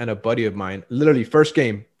 Chris, and a buddy of mine. Literally first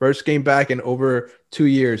game back in over 2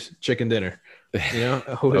 years. Chicken dinner. You know,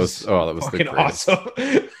 that was fucking awesome.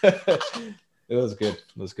 It was good.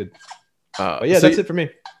 But yeah, so that's it for me.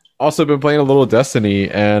 Also been playing a little Destiny,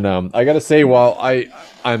 and I gotta say, while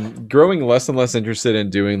I'm growing less and less interested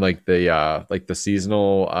in doing like the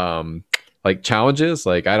seasonal like challenges,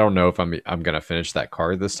 like I don't know if I'm gonna finish that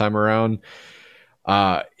card this time around.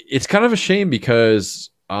 It's kind of a shame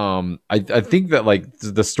because I think that like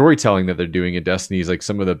the storytelling that they're doing in Destiny is like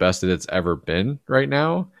some of the best that it's ever been right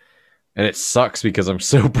now. And it sucks because I'm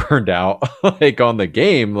so burned out like on the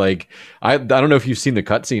game. Like I don't know if you've seen the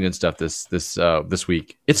cutscene and stuff this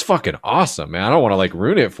week. It's fucking awesome, man. I don't want to like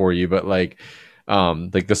ruin it for you, but like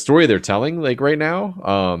the story they're telling like right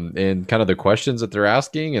now, and kind of the questions that they're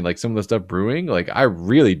asking and like some of the stuff brewing, like I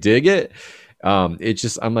really dig it. It's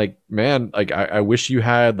just, I'm like, man, like I wish you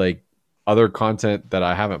had like other content that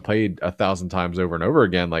I haven't played 1,000 times over and over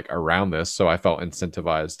again, like around this. So I felt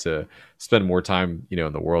incentivized to spend more time, you know,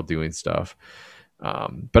 in the world doing stuff.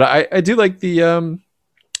 But I do like the,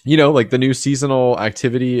 you know, like the new seasonal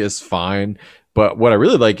activity is fine. But what I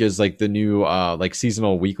really like is like the new like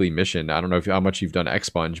seasonal weekly mission. I don't know how much you've done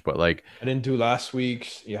Expunge, but like I didn't do last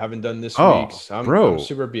week. You haven't done this week. So I'm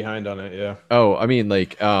super behind on it. Yeah. Oh, I mean,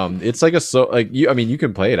 like it's like you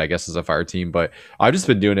can play it, I guess, as a fire team, but I've just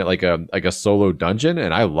been doing it like a solo dungeon,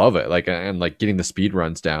 and I love it. Like, and like getting the speed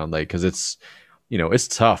runs down, like because it's, you know, it's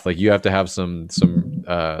tough. Like you have to have some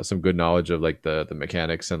good knowledge of like the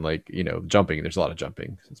mechanics and like, you know, jumping. There's a lot of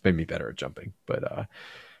jumping. It's made me better at jumping, but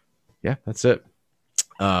yeah, that's it.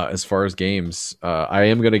 As far as games, I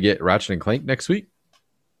am going to get Ratchet and Clank next week.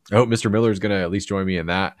 I hope Mr. Miller is going to at least join me in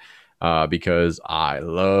that, because I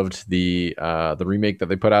loved the remake that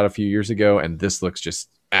they put out a few years ago, and this looks just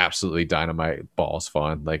absolutely dynamite balls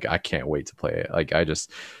fun. Like I can't wait to play it. Like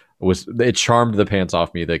it charmed the pants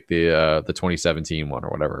off me, like the 2017 one or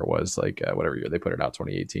whatever it was, like whatever year they put it out,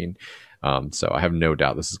 2018. So I have no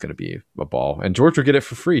doubt this is going to be a ball, and George will get it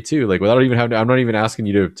for free too. Like without even having, I'm not even asking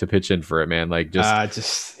you to pitch in for it, man. Like I'm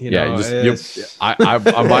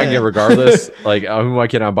buying it regardless. Like who am I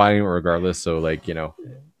kidding? I'm buying it regardless. So like, you know,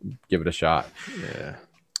 give it a shot. Yeah.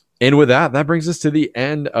 And with that brings us to the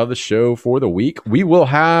end of the show for the week. We will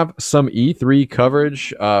have some E3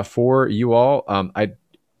 coverage for you all.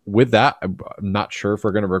 With that, I'm not sure if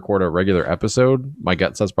we're going to record a regular episode. My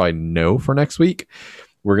gut says probably no for next week.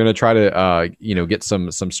 We're going to try to, you know, get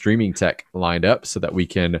some streaming tech lined up so that we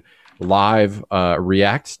can live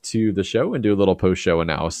react to the show and do a little post-show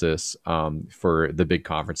analysis for the big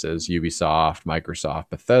conferences, Ubisoft, Microsoft,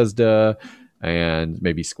 Bethesda, and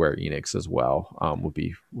maybe Square Enix as well. Will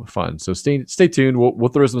be fun. So stay tuned. We'll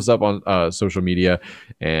throw some stuff on social media,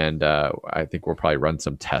 and I think we'll probably run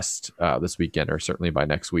some tests this weekend, or certainly by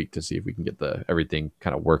next week, to see if we can get everything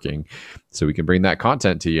kind of working, so we can bring that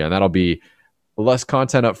content to you. And that'll be less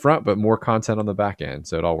content up front, but more content on the back end.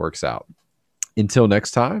 So it all works out. Until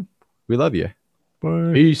next time, we love you.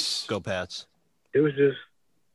 Bye. Peace. Go Pats. Deuces.